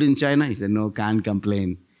of food in China? He said, no, can't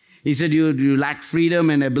complain. He said, do you lack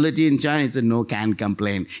freedom and ability in China? He said, no, can't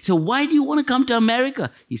complain. He said, why do you want to come to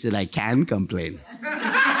America? He said, I can complain.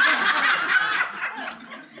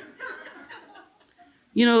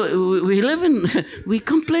 We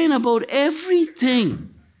complain about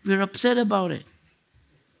everything. We're upset about it.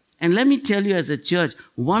 And let me tell you, as a church,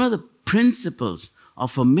 one of the principles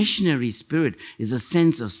of a missionary spirit is a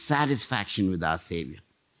sense of satisfaction with our Savior.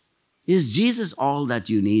 Is Jesus all that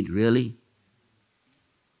you need, really?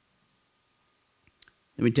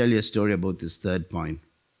 Let me tell you a story about this third point.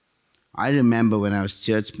 I remember when I was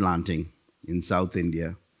church planting in South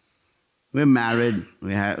India. We're married.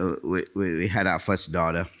 We had our first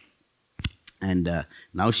daughter. And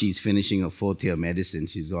now she's finishing her 4th year medicine.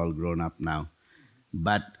 She's all grown up now.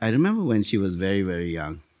 But I remember when she was very, very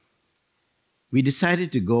young, we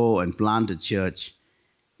decided to go and plant a church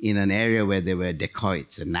in an area where there were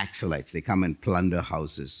dacoits and Naxalites. They come and plunder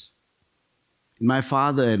houses. My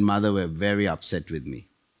father and mother were very upset with me.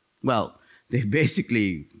 Well, they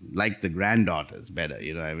basically like the granddaughters better,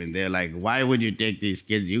 they're like, why would you take these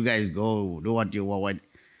kids? You guys go, do what you want.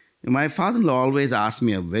 And my father-in-law always asked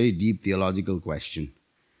me a very deep theological question.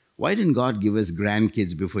 why didn't God give us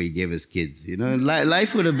grandkids before he gave us kids? You know,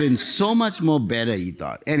 life would have been so much more better, he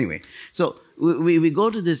thought. Anyway, so we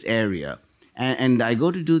go to this area, and I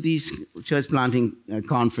go to do these church planting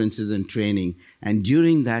conferences and training. And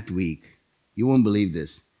during that week, you won't believe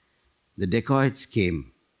this, the dacoits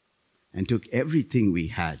came and took everything we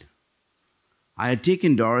had. I had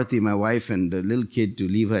taken Dorothy, my wife, and the little kid to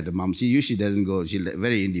leave her at the mom. She usually doesn't go. She's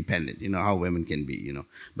very independent. You know how women can be, you know.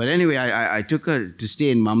 But anyway, I took her to stay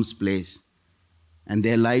in mom's place, and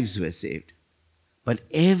their lives were saved. But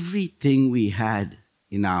everything we had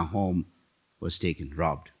in our home was taken,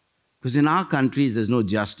 robbed. Because in our countries, there's no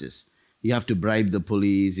justice. You have to bribe the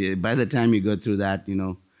police. By the time you go through that, you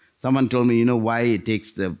know, someone told me, you know why it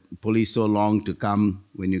takes the police so long to come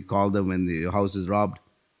when you call them when your house is robbed?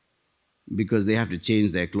 Because they have to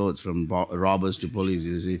change their clothes from robbers to police,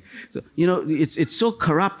 you see. So, you know, it's so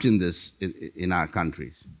corrupt in our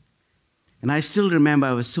countries. And I still remember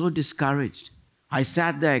I was so discouraged. I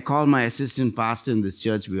sat there, I called my assistant pastor in this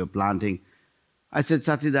church we were planting. I said,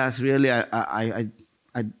 Satyadas, really, I'm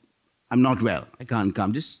not well. I can't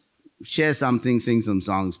come. Just share something, sing some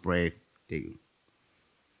songs, pray, take it.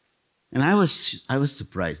 And I was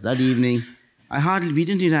surprised. That evening, we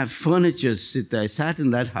didn't even have furniture to sit there. I sat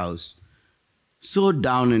in that house, so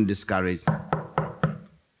down and discouraged.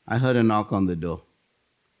 I heard a knock on the door.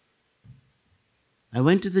 I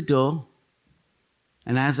went to the door,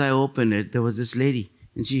 and as I opened it, there was this lady,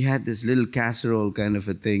 and she had this little casserole kind of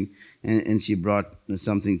a thing, and she brought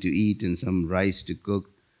something to eat and some rice to cook.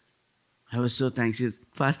 I was so thankful. She said,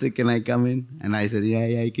 Pastor, can I come in? And I said, yeah,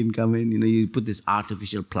 you can come in. You know, you put this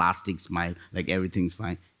artificial plastic smile, like everything's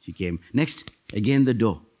fine. She came. Next, again the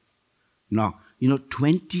door. Knock. You know,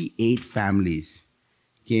 28 families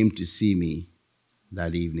came to see me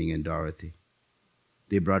that evening and Dorothy.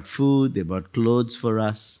 They brought food, they brought clothes for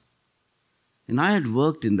us. And I had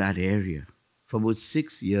worked in that area for about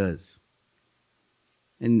 6 years.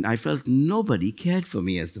 And I felt nobody cared for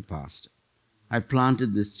me as the pastor. I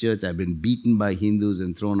planted this church. I've been beaten by Hindus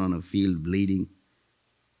and thrown on a field bleeding.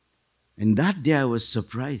 And that day I was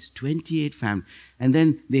surprised, 28 families. And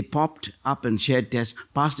then they popped up and shared tests.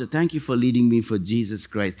 Pastor, thank you for leading me for Jesus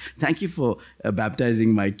Christ. Thank you for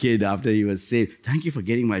baptizing my kid after he was saved. Thank you for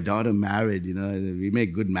getting my daughter married. You know, we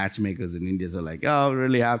make good matchmakers in India. So like, oh, we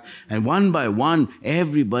really have. And one by one,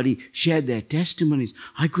 everybody shared their testimonies.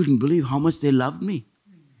 I couldn't believe how much they loved me.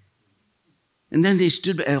 And then they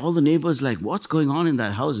stood, all the neighbors like, what's going on in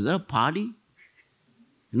that house? Is there a party?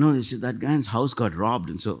 You know, they said, that guy's house got robbed.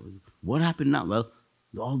 And so, what happened now? Well,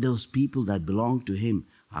 all those people that belong to him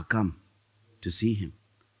are come to see him.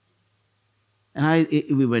 And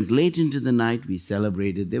we went late into the night, we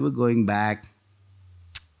celebrated. They were going back.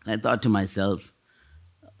 I thought to myself,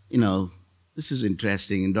 you know, this is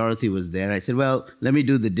interesting. And Dorothy was there. I said, well, let me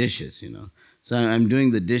do the dishes, you know. So I'm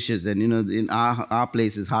doing the dishes, and, you know, in our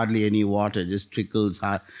place is hardly any water, just trickles.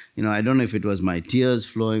 You know, I don't know if it was my tears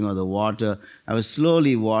flowing or the water. I was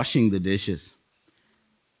slowly washing the dishes.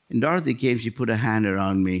 And Dorothy came, she put her hand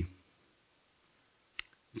around me.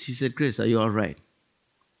 She said, Chris, are you all right?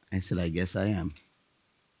 I said, I guess I am.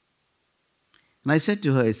 And I said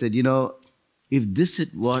to her, I said, you know, if this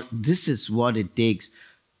is what it takes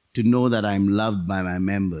to know that I'm loved by my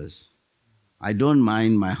members, I don't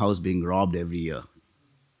mind my house being robbed every year.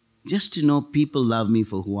 Just to know people love me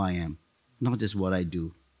for who I am, not just what I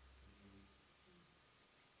do.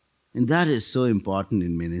 And that is so important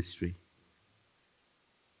in ministry.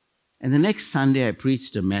 And the next Sunday, I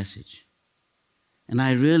preached a message. And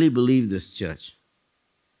I really believe this, church.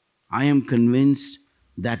 I am convinced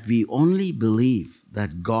that we only believe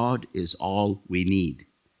that God is all we need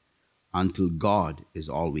until God is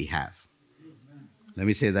all we have. Let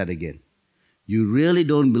me say that again. You really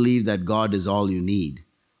don't believe that God is all you need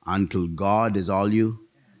until God is all you.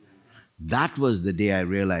 That was the day I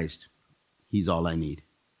realized He's all I need.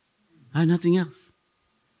 I have nothing else.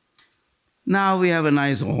 Now we have a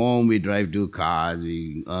nice home, we drive 2 cars,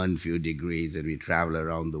 we earn few degrees, and we travel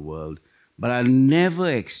around the world. But I'll never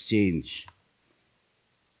exchange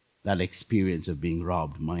that experience of being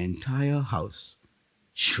robbed. My entire house,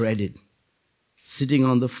 shredded, sitting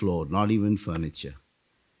on the floor, not even furniture.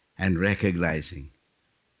 And recognizing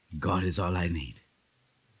God is all I need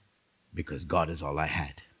because God is all I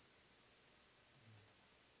had.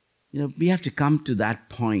 You know, we have to come to that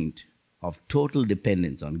point of total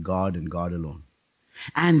dependence on God and God alone.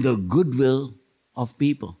 And the goodwill of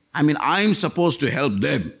people. I mean, I'm supposed to help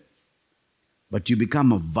them. But you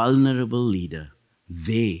become a vulnerable leader.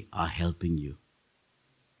 They are helping you.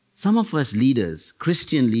 Some of us leaders,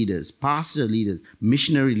 Christian leaders, pastor leaders,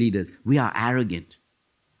 missionary leaders, we are arrogant.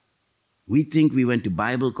 We think we went to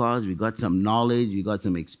Bible college, we got some knowledge, we got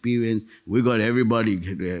some experience, we got everybody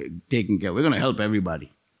taken care of. We're going to help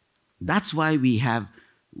everybody. That's why we have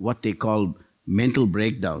what they call mental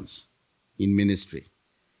breakdowns in ministry.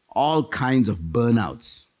 All kinds of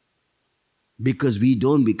burnouts. Because we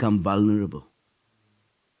don't become vulnerable.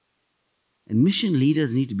 And mission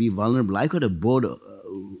leaders need to be vulnerable. I got a board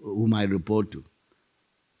whom I report to.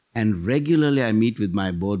 And regularly I meet with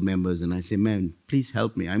my board members and I say, man, please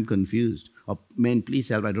help me. I'm confused. Or, man, please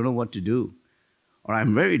help. I don't know what to do. Or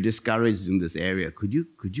I'm very discouraged in this area. Could you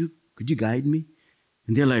guide me?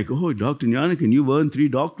 And they're like, oh, Dr. Gnanakan, you've earned 3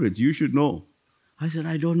 doctorates. You should know. I said,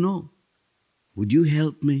 I don't know. Would you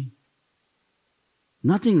help me?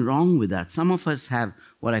 Nothing wrong with that. Some of us have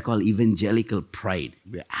what I call evangelical pride.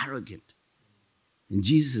 We're arrogant. And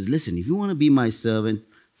Jesus says, listen, if you want to be my servant,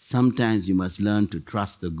 sometimes you must learn to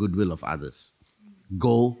trust the goodwill of others.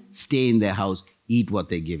 Go, stay in their house, eat what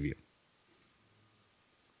they give you.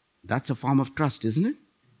 That's a form of trust, isn't it?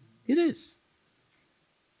 It is.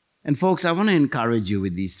 And folks, I want to encourage you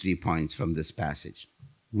with these 3 points from this passage.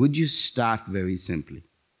 Would you start very simply?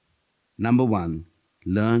 Number 1,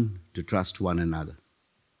 learn to trust one another.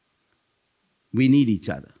 We need each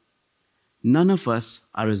other. None of us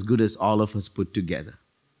are as good as all of us put together.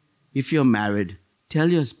 If you're married, tell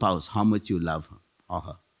your spouse how much you love him or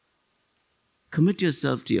her. Commit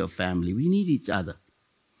yourself to your family. We need each other.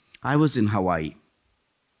 I was in Hawaii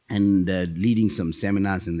and leading some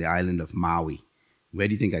seminars in the island of Maui. Where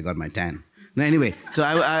do you think I got my tan? No, anyway, so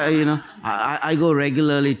I go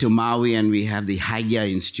regularly to Maui, and we have the Hagia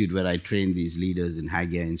Institute where I train these leaders in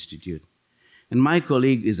Hagia Institute. And my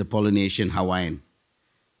colleague is a Polynesian Hawaiian.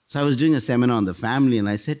 So I was doing a seminar on the family, and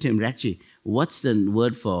I said to him, Rachi, what's the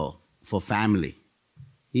word for family?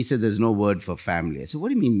 He said, there's no word for family. I said, what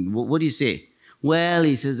do you mean? What do you say? Well,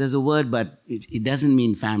 he says, there's a word, but it doesn't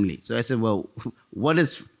mean family. So I said, well, what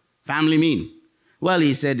does family mean? Well,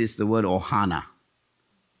 he said, it's the word ohana.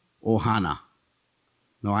 Ohana.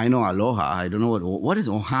 No, I know aloha. I don't know what is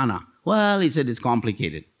ohana. Well, he said, it's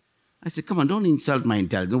complicated. I said, come on, don't insult my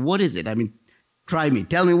intelligence. What is it? I mean, try me.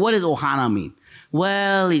 Tell me, what does ohana mean?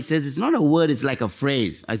 Well, he says, it's not a word, it's like a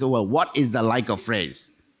phrase. I said, well, what is the like a phrase?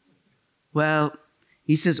 Well,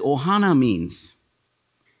 he says, ohana means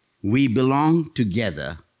we belong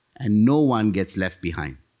together and no one gets left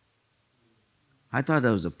behind. I thought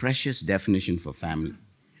that was a precious definition for family.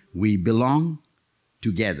 We belong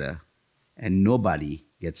together and nobody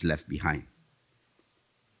gets left behind.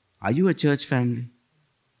 Are you a church family?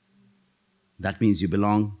 That means you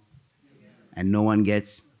belong and no one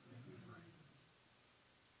gets.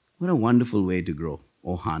 What a wonderful way to grow,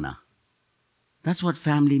 ohana. That's what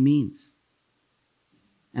family means.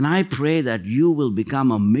 And I pray that you will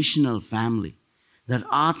become a missional family, that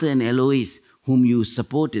Arthur and Eloise, whom you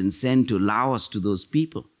support and send to Laos to those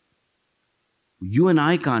people, you and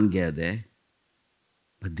I can't get there,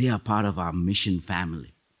 but they are part of our mission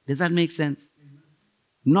family. Does that make sense?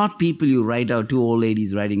 Not people you write out, 2 old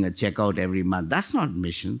ladies writing a check out every month. That's not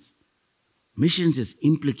missions. Missions is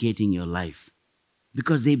implicating your life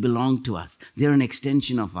because they belong to us. They're an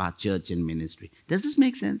extension of our church and ministry. Does this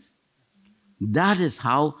make sense? That is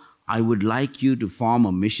how I would like you to form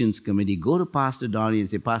a missions committee. Go to Pastor Donnie and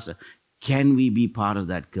say, Pastor, can we be part of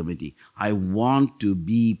that committee? I want to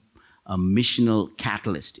be a missional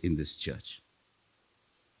catalyst in this church.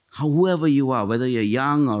 Whoever you are, whether you're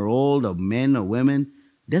young or old or men or women,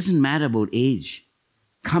 doesn't matter about age.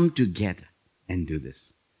 Come together and do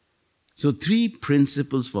this. So 3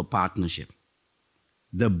 principles for partnership.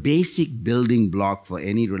 The basic building block for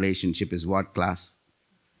any relationship is what, class?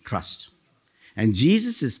 Trust. And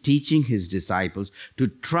Jesus is teaching his disciples to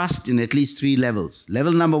trust in at least 3 levels.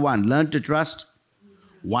 Level number 1, learn to trust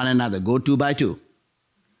one another. Go 2 by 2.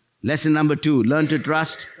 Lesson number 2, learn to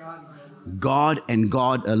trust God and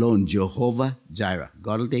God alone. Jehovah Jireh.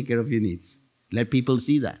 God will take care of your needs. Let people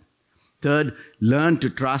see that. 3rd, learn to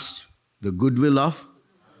trust the goodwill of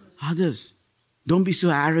others. Don't be so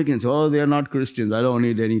arrogant. Oh, they are not Christians. I don't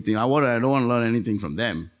need anything. I don't want to learn anything from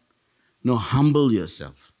them. No, humble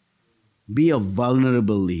yourself. Be a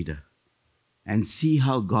vulnerable leader and see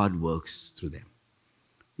how God works through them.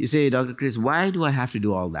 You say, Dr. Chris, why do I have to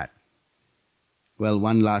do all that? Well,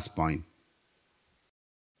 one last point.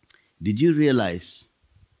 Did you realize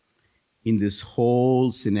in this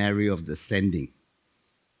whole scenario of the sending,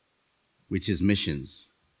 which is missions,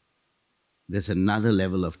 there's another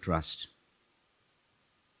level of trust.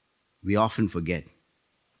 We often forget.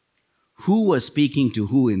 Who was speaking to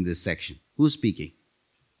who in this section? Who's speaking?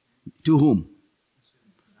 To whom?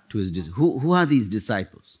 To his disciples. Who are these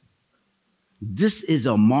disciples? This is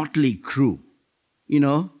a motley crew. You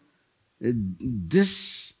know,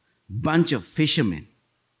 This bunch of fishermen,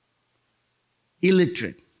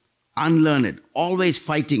 illiterate, unlearned, always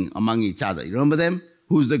fighting among each other. You remember them?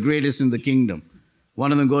 Who's the greatest in the kingdom?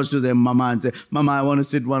 One of them goes to their mama and says, Mama, I want to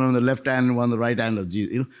sit one on the left hand and one on the right hand of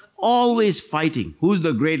Jesus. You know, always fighting. Who's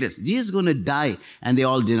the greatest? Jesus is going to die, and they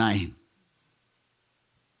all deny him.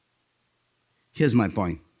 Here's my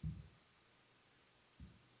point.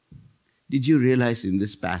 Did you realize in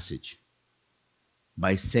this passage,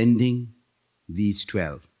 by sending these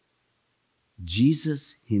 12,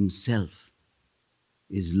 Jesus himself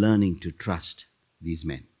is learning to trust these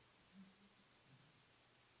men?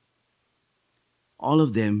 All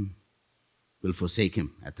of them will forsake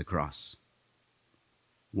him at the cross.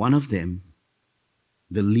 One of them,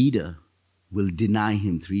 the leader, will deny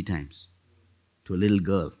him 3 times to a little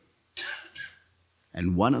girl.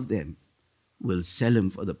 And one of them will sell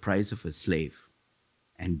him for the price of a slave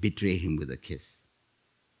and betray him with a kiss.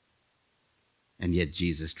 And yet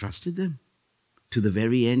Jesus trusted them. To the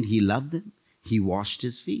very end, he loved them. He washed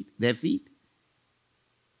their feet.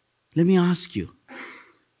 Let me ask you,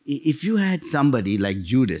 if you had somebody like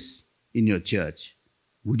Judas in your church,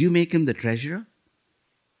 would you make him the treasurer?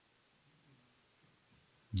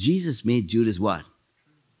 Jesus made Judas what?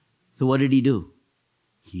 So what did he do?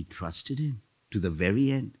 He trusted him to the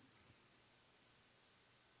very end.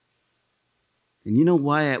 And you know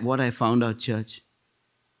what I found out, church?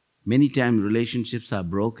 Many times relationships are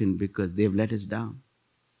broken because they've let us down.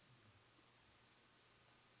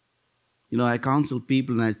 You know, I counsel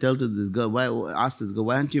people and I tell to this girl, ask this girl,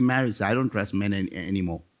 why aren't you married? So I don't trust men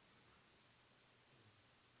anymore.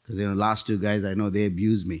 Because the last 2 guys I know, they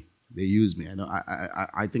abuse me. They use me.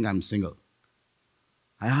 I think I'm single.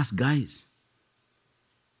 I ask guys,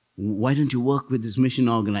 why don't you work with this mission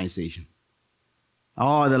organization?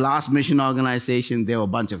 Oh, the last mission organization, they were a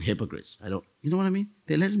bunch of hypocrites. You know what I mean?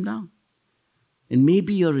 They let him down. And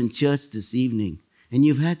maybe you're in church this evening and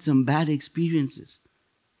you've had some bad experiences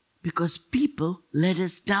because people let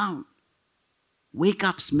us down. Wake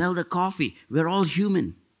up, smell the coffee. We're all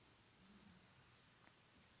human.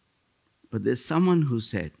 But there's someone who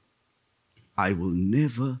said, I will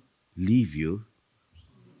never leave you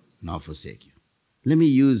nor forsake you. Let me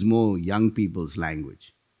use more young people's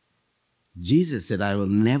language. Jesus said, I will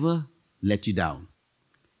never let you down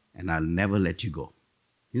and I'll never let you go.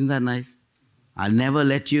 Isn't that nice? I'll never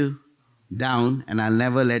let you down and I'll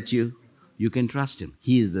never let you. You can trust him.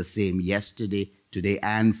 He is the same yesterday, today,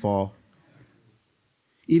 and for.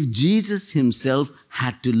 If Jesus himself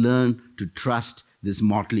had to learn to trust this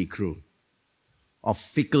motley crew of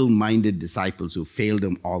fickle-minded disciples who failed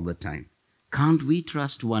him all the time, can't we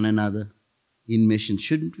trust one another in mission?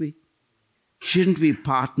 Shouldn't we? Shouldn't we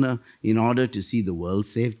partner in order to see the world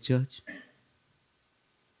saved, church?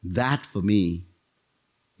 That, for me,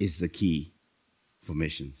 is the key for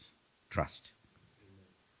missions. Trust.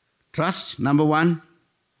 Trust, number 1,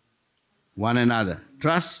 one another.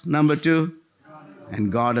 Trust, number 2,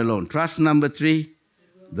 and God alone. Trust, number 3,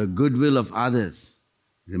 the goodwill of others.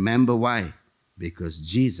 Remember why? Because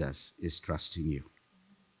Jesus is trusting you.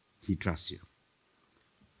 He trusts you.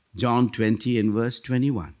 John 20 and verse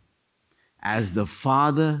 21. As the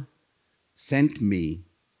Father sent me,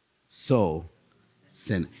 so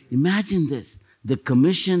sent. Imagine this. The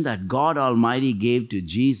commission that God Almighty gave to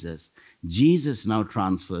Jesus, Jesus now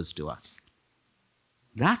transfers to us.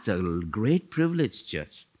 That's a great privilege,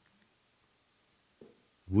 church.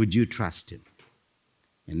 Would you trust him?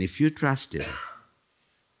 And if you trust him,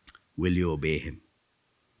 will you obey him?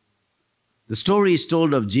 The story is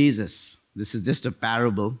told of Jesus. This is just a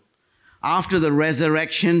parable. After the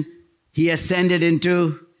resurrection, he ascended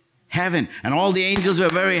into heaven. And all the angels were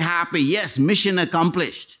very happy. Yes, mission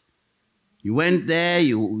accomplished. You went there,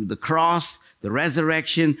 the cross, the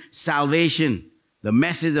resurrection, salvation, the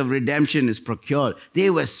message of redemption is procured. They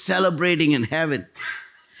were celebrating in heaven.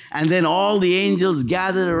 And then all the angels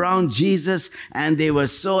gathered around Jesus and they were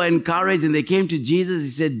so encouraged and they came to Jesus. He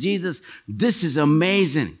said, Jesus, this is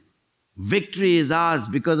amazing. Victory is ours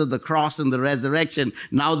because of the cross and the resurrection.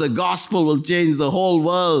 Now the gospel will change the whole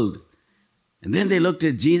world. And then they looked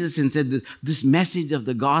at Jesus and said, this message of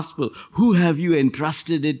the gospel, who have you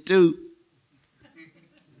entrusted it to?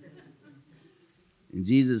 And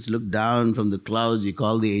Jesus looked down from the clouds. He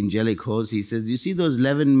called the angelic host. He says, you see those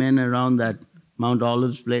 11 men around that Mount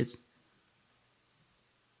Olives place?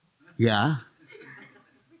 Yeah.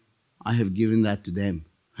 I have given that to them.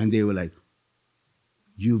 And they were like,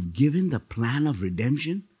 you've given the plan of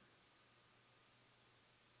redemption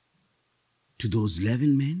to those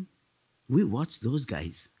 11 men? We watched those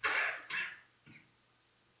guys.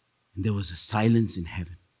 And there was a silence in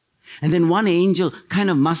heaven. And then one angel kind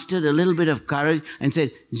of mustered a little bit of courage and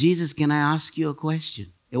said, Jesus, can I ask you a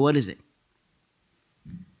question? What is it?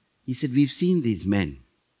 He said, we've seen these men.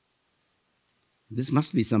 This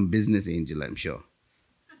must be some business angel, I'm sure.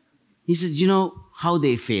 He said, you know how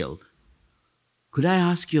they failed? Could I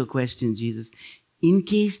ask you a question, Jesus? In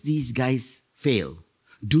case these guys fail,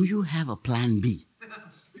 do you have a plan B?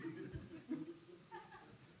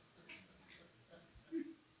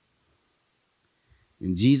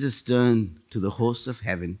 And Jesus turned to the hosts of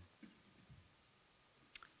heaven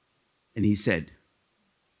and he said,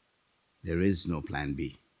 there is no plan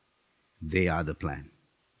B. They are the plan.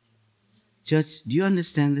 Church, do you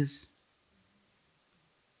understand this?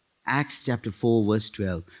 Acts chapter 4 verse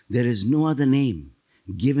 12. There is no other name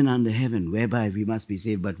given under heaven whereby we must be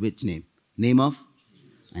saved, but which name? Name of?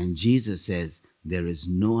 And Jesus says, there is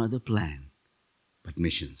no other plan but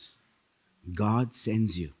missions. God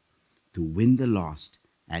sends you to win the lost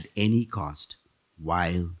at any cost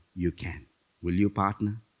while you can. Will you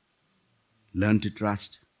partner? Learn to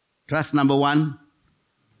trust. Trust number one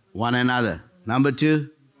another. Number two,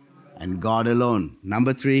 and God alone.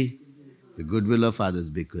 Number three, the goodwill of others,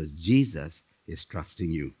 because Jesus is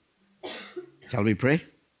trusting you. Shall we pray?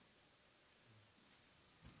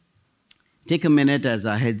 Take a minute as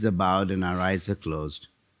our heads are bowed and our eyes are closed.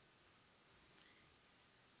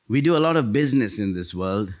 We do a lot of business in this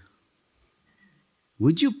world.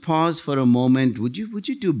 Would you pause for a moment? Would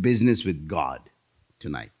you do business with God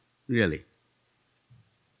tonight? Really?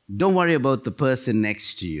 Don't worry about the person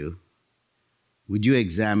next to you. Would you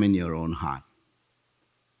examine your own heart?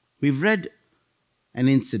 We've read an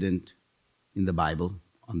incident in the Bible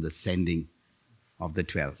on the sending of the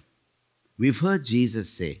 12. We've heard Jesus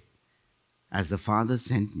say, as the Father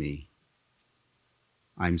sent me,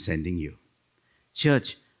 I'm sending you.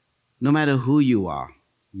 Church, no matter who you are,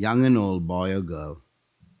 young and old, boy or girl,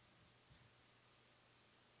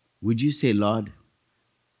 would you say, Lord,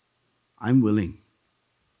 I'm willing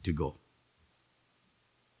to go?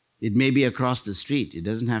 It may be across the street. It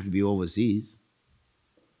doesn't have to be overseas.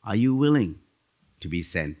 Are you willing to be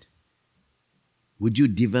sent? Would you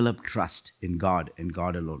develop trust in God and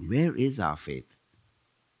God alone? Where is our faith?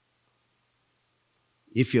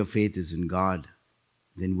 If your faith is in God,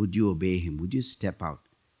 then would you obey Him? Would you step out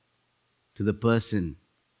to the person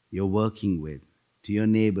you're working with, to your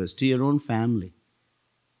neighbors, to your own family,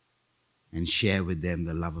 and share with them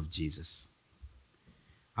the love of Jesus?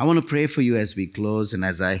 I want to pray for you as we close and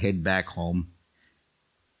as I head back home.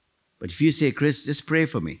 But if you say, Chris, just pray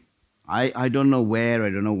for me. I don't know where, I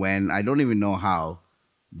don't know when, I don't even know how,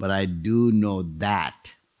 but I do know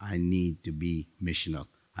that I need to be missional.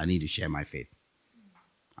 I need to share my faith.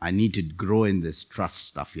 I need to grow in this trust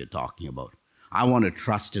stuff you're talking about. I want to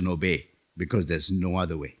trust and obey because there's no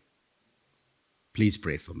other way. Please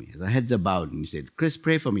pray for me. As our heads are bowed and you said, Chris,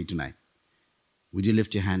 pray for me tonight. Would you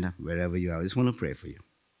lift your hand up wherever you are? I just want to pray for you.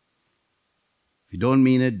 If you don't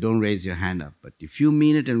mean it, don't raise your hand up. But if you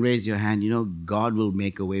mean it and raise your hand, you know God will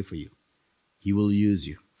make a way for you. He will use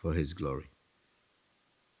you for His glory.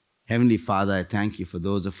 Heavenly Father, I thank you for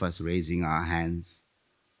those of us raising our hands.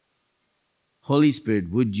 Holy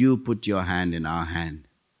Spirit, would you put your hand in our hand?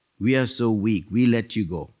 We are so weak. We let you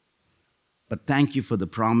go. But thank you for the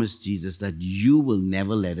promise, Jesus, that you will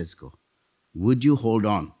never let us go. Would you hold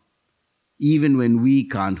on? Even when we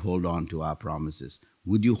can't hold on to our promises,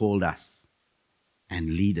 would you hold us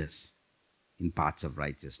and lead us in paths of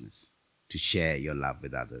righteousness to share your love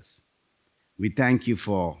with others? We thank you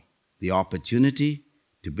for the opportunity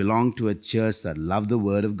to belong to a church that loves the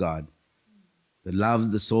Word of God, that loves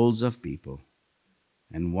the souls of people,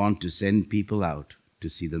 and want to send people out to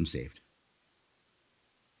see them saved.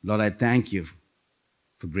 Lord, I thank you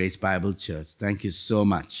for Grace Bible Church. Thank you so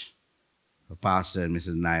much for Pastor and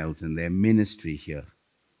Mrs. Niles and their ministry here.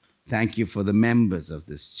 Thank you for the members of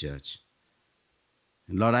this church.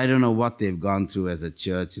 And Lord, I don't know what they've gone through as a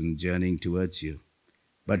church in journeying towards you,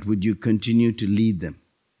 but would you continue to lead them,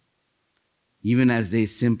 even as they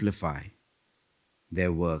simplify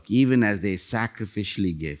their work, even as they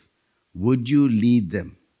sacrificially give. Would you lead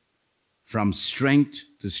them from strength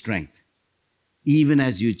to strength, even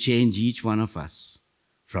as you change each one of us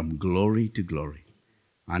from glory to glory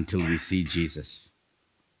until we see Jesus.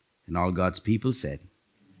 And all God's people said,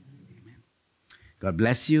 Amen. God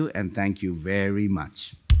bless you and thank you very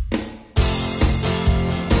much. You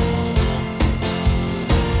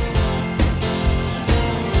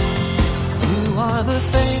are the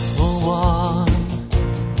faithful one,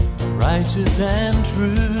 righteous and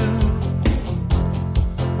true.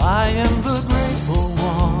 I am the grateful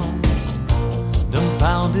one,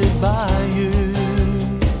 dumbfounded by you.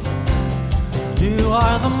 You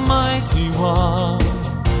are the mighty one,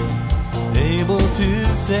 able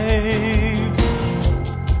to save.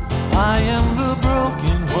 I am the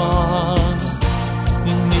broken one,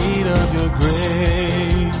 in need of your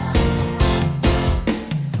grace.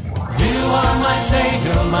 You are my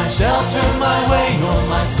Savior, my shelter, my way. You're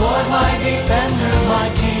my sword, my defender, my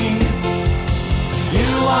king.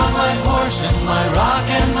 You are my portion, my rock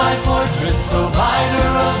and my fortress, provider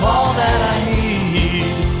of all that I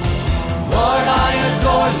need. Lord, I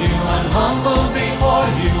adore you, I'm humble before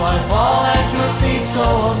you, I fall at your feet so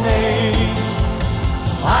amazed.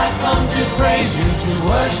 I've come to praise you, to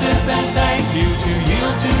worship and thank you, to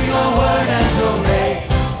yield to your word and